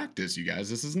takes practice, you guys.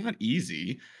 This is not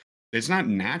easy. It's not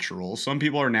natural. Some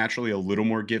people are naturally a little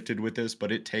more gifted with this,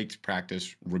 but it takes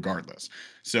practice regardless.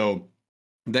 So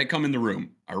they come in the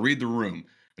room. I read the room.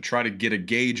 I try to get a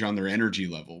gauge on their energy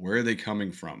level. Where are they coming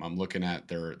from? I'm looking at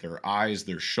their eyes,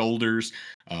 their shoulders,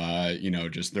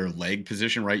 just their leg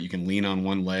position. Right, you can lean on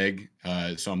one leg.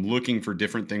 So I'm looking for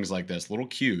different things like this, little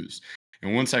cues.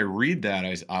 And once I read that,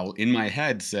 I'll in my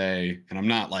head say, and I'm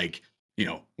not like,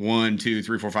 1, 2,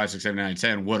 3, 4, 5, 6, 7, 8, 9,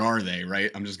 10. What are they?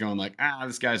 Right? I'm just going like,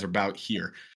 this guy's about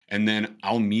here, and then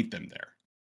I'll meet them there.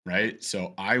 Right.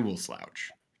 So I will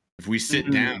slouch. If we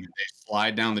sit down and Mm. they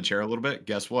slide down the chair a little bit,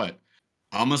 guess what?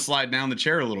 I'm gonna slide down the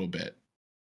chair a little bit.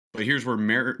 But here's where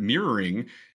mirroring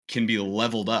can be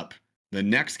leveled up. The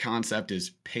next concept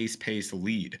is pace,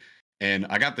 lead. And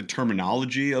I got the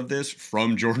terminology of this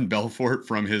from Jordan Belfort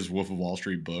from his Wolf of Wall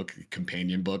Street book,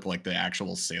 companion book, like the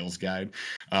actual sales guide.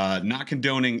 Not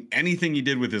condoning anything he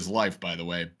did with his life, by the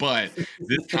way, but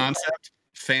this concept,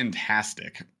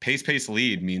 fantastic. Pace,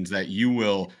 lead means that you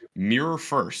will mirror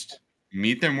first,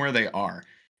 meet them where they are,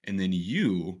 and then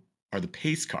you are the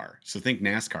pace car. So think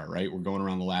NASCAR, right? We're going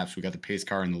around the laps. We got the pace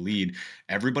car in the lead.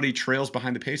 Everybody trails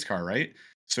behind the pace car, right?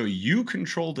 So you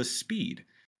control the speed.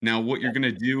 Now, what you're going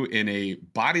to do in a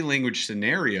body language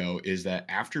scenario is that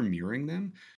after mirroring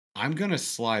them, I'm going to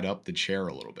slide up the chair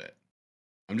a little bit.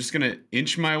 I'm just going to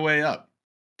inch my way up,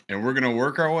 and we're going to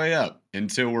work our way up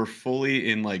until we're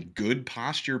fully in like good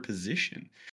posture position.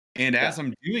 And Yeah. as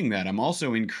I'm doing that, I'm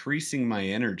also increasing my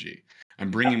energy.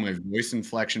 I'm bringing my voice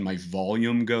inflection, my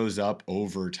volume goes up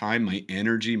over time, my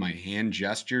energy, my hand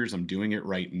gestures. I'm doing it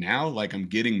right now. Like I'm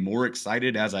getting more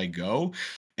excited as I go.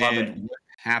 Love And it. what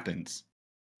happens?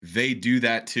 They do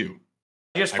that too.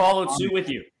 I just I followed promise. suit with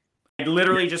you. I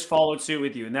literally just followed suit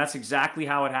with you, and that's exactly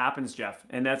how it happens, Jeff.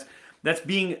 And that's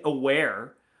being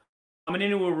aware. Coming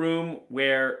into a room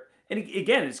where, and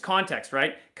again, it's context,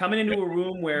 right? Coming into a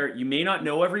room where you may not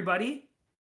know everybody,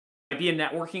 might be a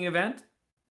networking event.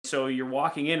 So you're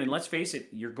walking in, and let's face it,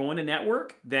 you're going to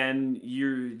network, then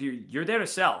you're there to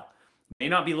sell. You may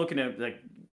not be looking to like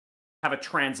have a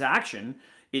transaction.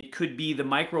 It could be the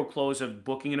micro close of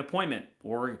booking an appointment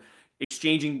or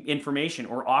exchanging information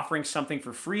or offering something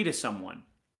for free to someone.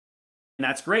 And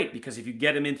that's great because if you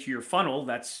get them into your funnel,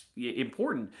 that's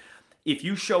important. If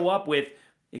you show up with,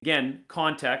 again,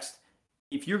 context,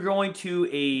 if you're going to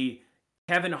a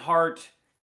Kevin Hart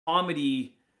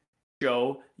comedy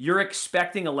show, you're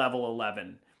expecting a level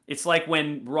 11. It's like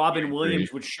when I Robin agree.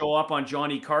 Williams would show up on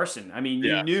Johnny Carson. I mean,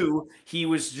 you Yeah. knew he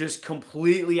was just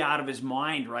completely out of his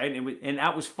mind, right? And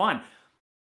that was fun.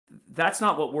 That's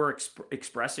not what we're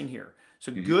expressing here.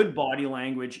 So, Mhm. good body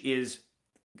language is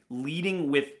leading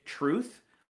with truth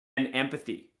and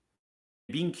empathy,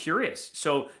 being curious.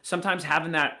 So sometimes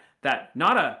having that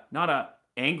not a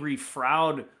angry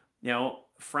frown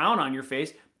on your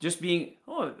face, just being,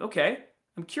 oh, okay,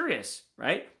 I'm curious,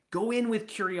 right? Go in with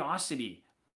curiosity.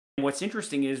 And what's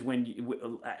interesting is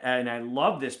and I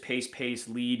love this pace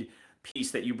lead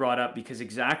piece that you brought up because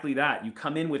exactly that. You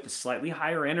come in with a slightly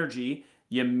higher energy,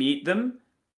 you meet them,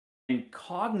 and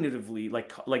cognitively,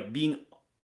 like being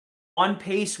on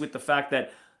pace with the fact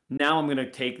that now I'm going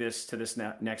to take this to this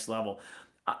next level.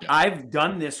 Yeah. I've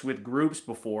done this with groups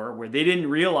before where they didn't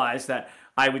realize that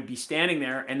I would be standing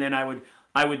there, and then I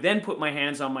would then put my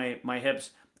hands on my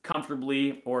hips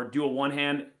comfortably or do a one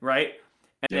hand, right?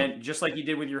 And Yep. then just like you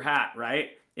did with your hat,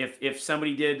 right? If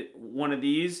somebody did one of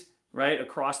these, right,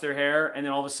 across their hair, and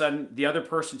then all of a sudden the other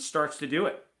person starts to do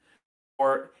it,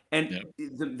 or and Yep.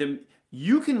 the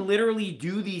you can literally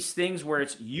do these things where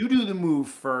it's you do the move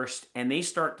first and they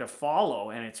start to follow,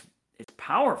 and it's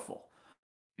powerful.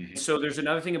 Mhm. So there's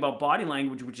another thing about body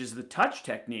language, which is the touch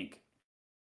technique.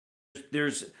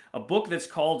 There's a book that's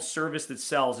called Service That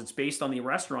Sells. It's based on the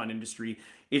restaurant industry.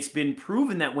 It's been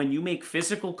proven that when you make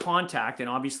physical contact, and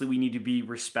obviously we need to be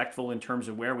respectful in terms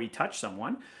of where we touch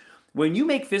someone, when you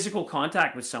make physical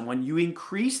contact with someone, you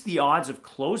increase the odds of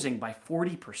closing by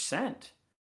 40%.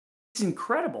 It's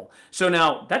incredible. So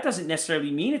now that doesn't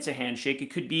necessarily mean it's a handshake. It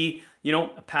could be,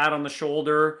 a pat on the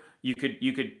shoulder. You could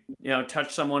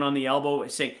touch someone on the elbow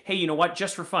and say, "Hey, you know what?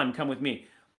 Just for fun, come with me."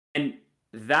 And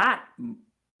that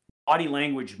body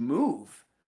language move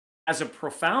has a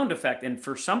profound effect. And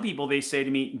for some people, they say to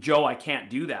me, "Joe, I can't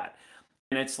do that."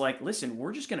 And it's like, listen,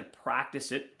 we're just going to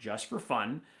practice it just for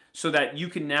fun so that you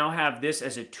can now have this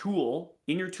as a tool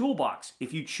in your toolbox.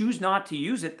 If you choose not to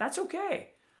use it, that's okay.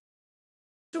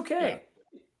 It's Yeah. okay.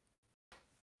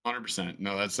 100%.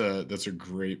 No, that's a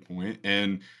great point.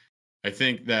 And I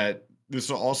think that this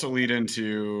will also lead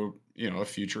into, a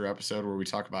future episode where we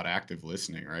talk about active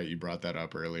listening, right? You brought that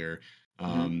up earlier.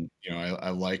 Mhm. I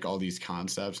like all these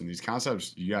concepts, and these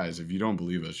concepts, you guys, if you don't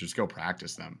believe us, just go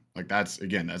practice them. Like that's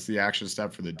the action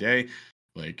step for the day.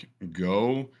 Like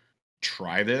go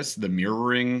try this, the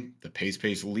mirroring, the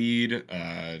pace lead,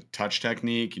 touch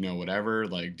technique, whatever,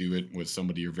 like do it with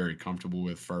somebody you're very comfortable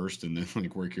with first and then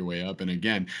like work your way up. And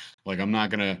again, like I'm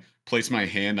not gonna place my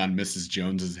hand on Mrs.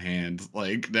 Jones's hand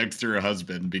like next to her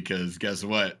husband because guess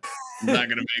what? I'm not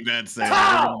gonna make that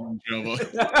sound. We're gonna be Pow! in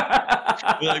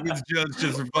trouble. Like Mrs. Jones,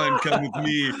 just for fun, come with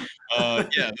me. Yeah,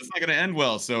 that's not gonna end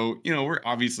well. So, we're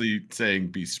obviously saying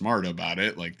be smart about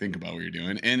it, like think about what you're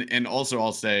doing. And also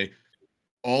I'll say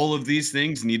all of these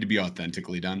things need to be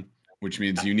authentically done, which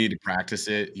means you need to practice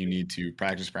it. You need to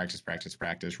practice,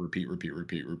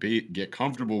 repeat, get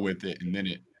comfortable with it, and then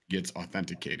it gets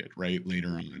authenticated, right? Later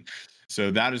on. So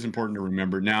that is important to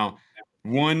remember. Now,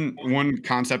 one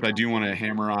concept I do want to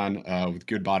hammer on with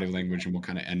good body language, and we'll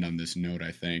kind of end on this note,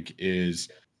 I think, is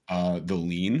the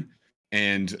lean.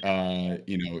 And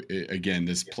again,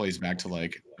 this plays back to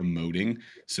like emoting.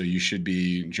 So you should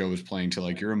be Joe was playing to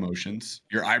like your emotions.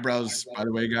 Your eyebrows, by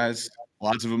the way, guys,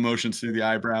 lots of emotions through the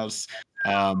eyebrows.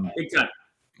 Um, Big time.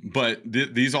 but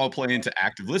these all play into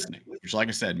active listening, which, like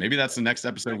I said, maybe that's the next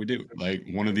episode we do. Like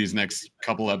one of these next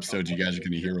couple episodes you guys are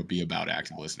going to hear will be about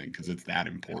active listening because it's that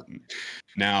important.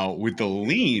 Now, with the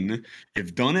lean,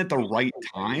 if done at the right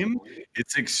time,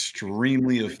 it's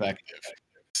extremely effective.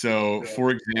 So,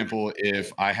 for example,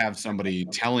 if I have somebody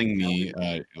telling me,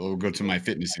 we'll go to my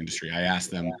fitness industry, I ask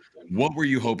them, what were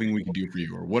you hoping we could do for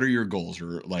you? Or what are your goals?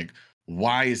 Or like,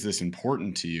 why is this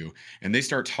important to you? And they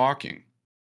start talking.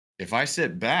 If I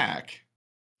sit back,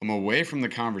 I'm away from the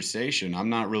conversation. I'm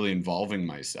not really involving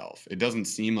myself. It doesn't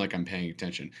seem like I'm paying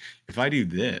attention. If I do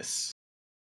this,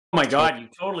 Oh my to- god, you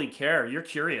totally care. You're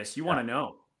curious. You wanna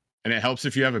know. and it helps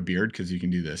if you have a beard because you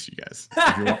can do this, you guys.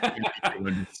 If you're watching on YouTube,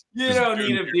 and You just don't need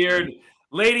doing a beard thing. beard.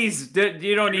 Ladies, you don't You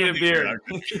need don't a need beard.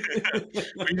 it.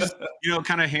 But you just,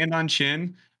 kind of hand on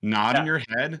chin, nodding Yeah, your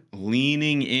head,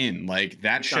 leaning in. Like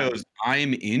that big time. shows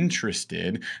I'm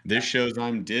interested. This shows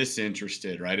I'm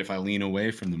disinterested, right? If I lean away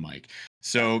from the mic. Yeah.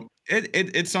 So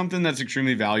it's something that's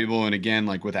extremely valuable. And again,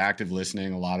 like with active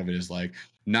listening, a lot of it is like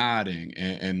nodding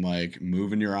and like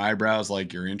moving your eyebrows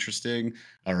like you're interested,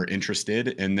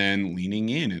 and then leaning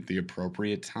in at the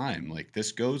appropriate time. Like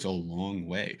this goes a long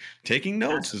way. Taking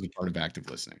notes is a part of active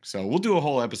listening. So we'll do a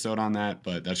whole episode on that,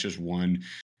 but that's just one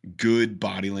good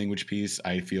body language piece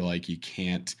I feel like you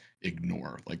can't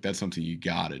ignore. Like that's something you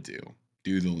gotta do.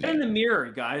 Do the Get in lean. the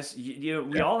mirror, guys. We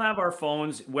Yeah. all have our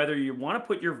phones, whether you wanna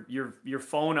put your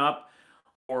phone up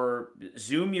or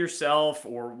Zoom yourself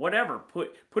or whatever.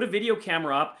 Put a video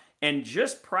camera up and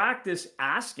just practice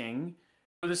asking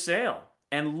for the sale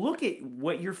and look at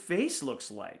what your face looks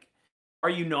like. Are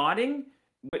you nodding?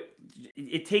 But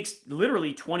it takes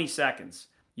literally 20 seconds.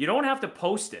 You don't have to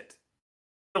post it.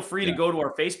 Feel free to Yeah. go to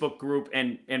our Facebook group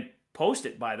and post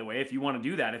it, by the way, if you want to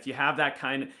do that. If you have that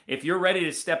if you're ready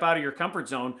to step out of your comfort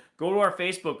zone, go to our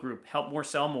Facebook group, Help More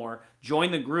Sell More, join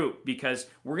the group because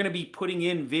we're going to be putting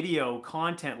in video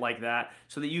content like that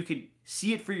so that you could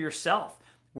see it for yourself.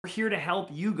 We're here to help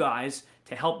you guys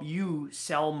to help you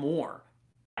sell more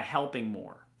by helping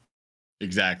more.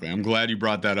 Exactly. I'm glad you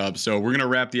brought that up. So we're gonna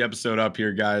wrap the episode up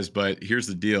here, guys. But here's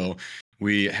the deal.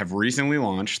 We have recently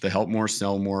launched the Help More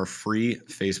Sell More free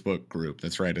Facebook group.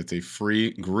 That's right. It's a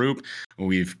free group.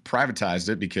 We've privatized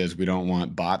it because we don't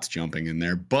want bots jumping in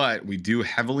there, but we do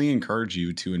heavily encourage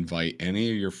you to invite any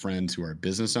of your friends who are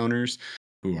business owners,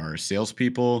 who are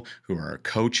salespeople, who are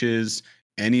coaches,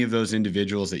 any of those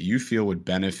individuals that you feel would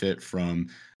benefit from,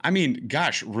 I mean,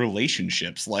 gosh,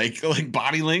 relationships, like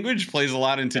body language plays a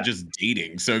lot into Yeah. just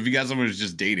dating. So if you got someone who's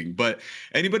just dating, but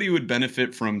anybody who would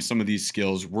benefit from some of these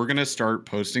skills, we're gonna start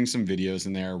posting some videos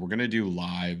in there. We're gonna do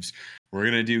lives. We're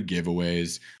gonna do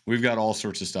giveaways. We've got all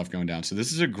sorts of stuff going down. So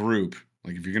this is a group.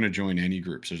 Like if you're gonna join any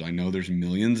groups, I know there's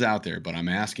millions out there, but I'm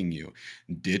asking you,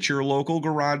 ditch your local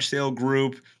garage sale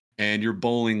group and your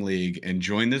bowling league and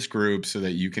join this group so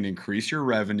that you can increase your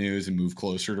revenues and move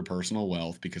closer to personal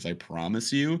wealth, because I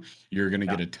promise you you're going to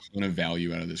Yeah. get a ton of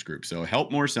value out of this group. So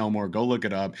help more sell more, go look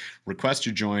it up, request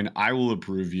to join. I will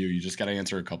approve you. You just got to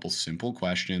answer a couple simple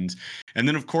questions. And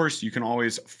then of course you can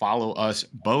always follow us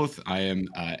both. I am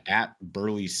at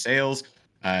Burley Sales.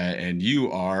 And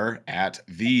you are at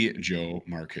the Joe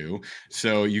Marcoux.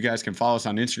 So you guys can follow us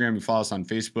on Instagram, you follow us on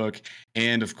Facebook,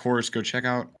 and of course, go check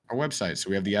out our website. So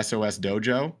we have the SOS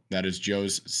Dojo. That is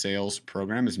Joe's sales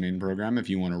program, his main program. If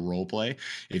you want to role play,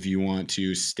 if you want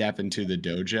to step into the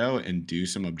dojo and do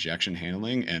some objection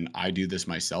handling, and I do this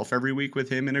myself every week with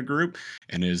him in a group,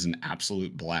 and it is an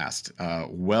absolute blast.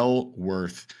 Well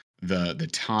worth the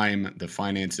time, the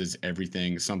finances,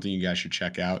 everything. Something you guys should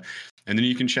check out. And then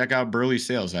you can check out Burley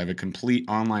Sales. I have a complete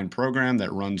online program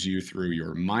that runs you through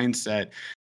your mindset,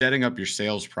 setting up your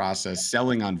sales process,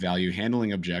 selling on value,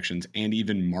 handling objections, and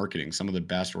even marketing. Some of the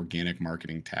best organic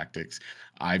marketing tactics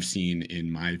I've seen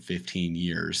in my 15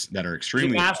 years that are He's a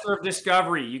extremely master of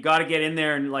discovery. You got to get in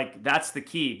there and like that's the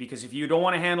key because if you don't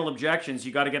want to handle objections,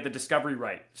 you got to get the discovery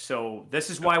right. So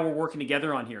this is why we're working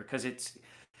together on here because it's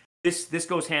this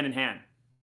goes hand in hand.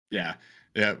 Yeah.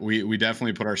 Yeah, we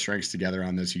definitely put our strengths together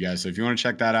on this, you guys. So if you want to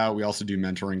check that out, we also do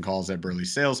mentoring calls at Burley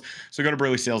Sales. So go to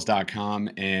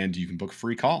burleysales.com and you can book a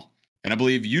free call. And I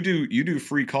believe you do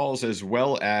free calls as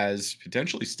well as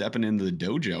potentially stepping into the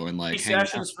dojo and like Free hanging out.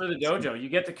 sessions for the dojo. You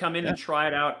get to come in Yeah, and try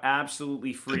it out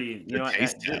absolutely free. You the know,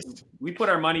 taste test. we put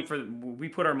our money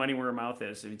where our mouth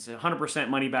is. It's 100%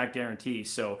 money back guarantee.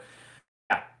 So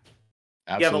yeah,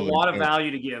 you have a Absolutely. lot of So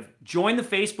value to give. Join the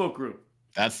Facebook group.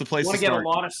 that's the You place want to to get a start.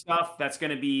 lot of stuff that's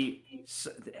going to be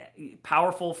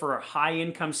powerful for a high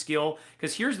income skill.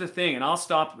 Because here's the thing, and I'll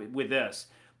stop with this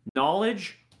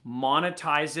knowledge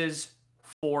monetizes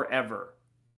forever.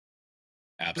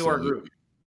 To our Absolutely. group.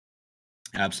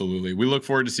 Absolutely. We look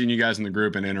forward to seeing you guys in the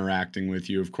group and interacting with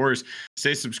you. Of course,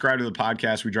 stay subscribed to the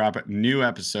podcast. We drop new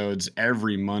episodes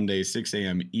every Monday, 6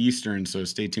 a.m. Eastern. So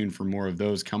stay tuned for more of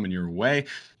those coming your way.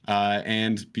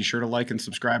 And be sure to like and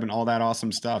subscribe and all that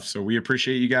awesome stuff. So we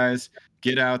appreciate you guys.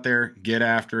 Get out there, get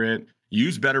after it,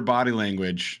 use better body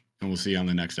language, and we'll see you on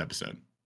the next episode.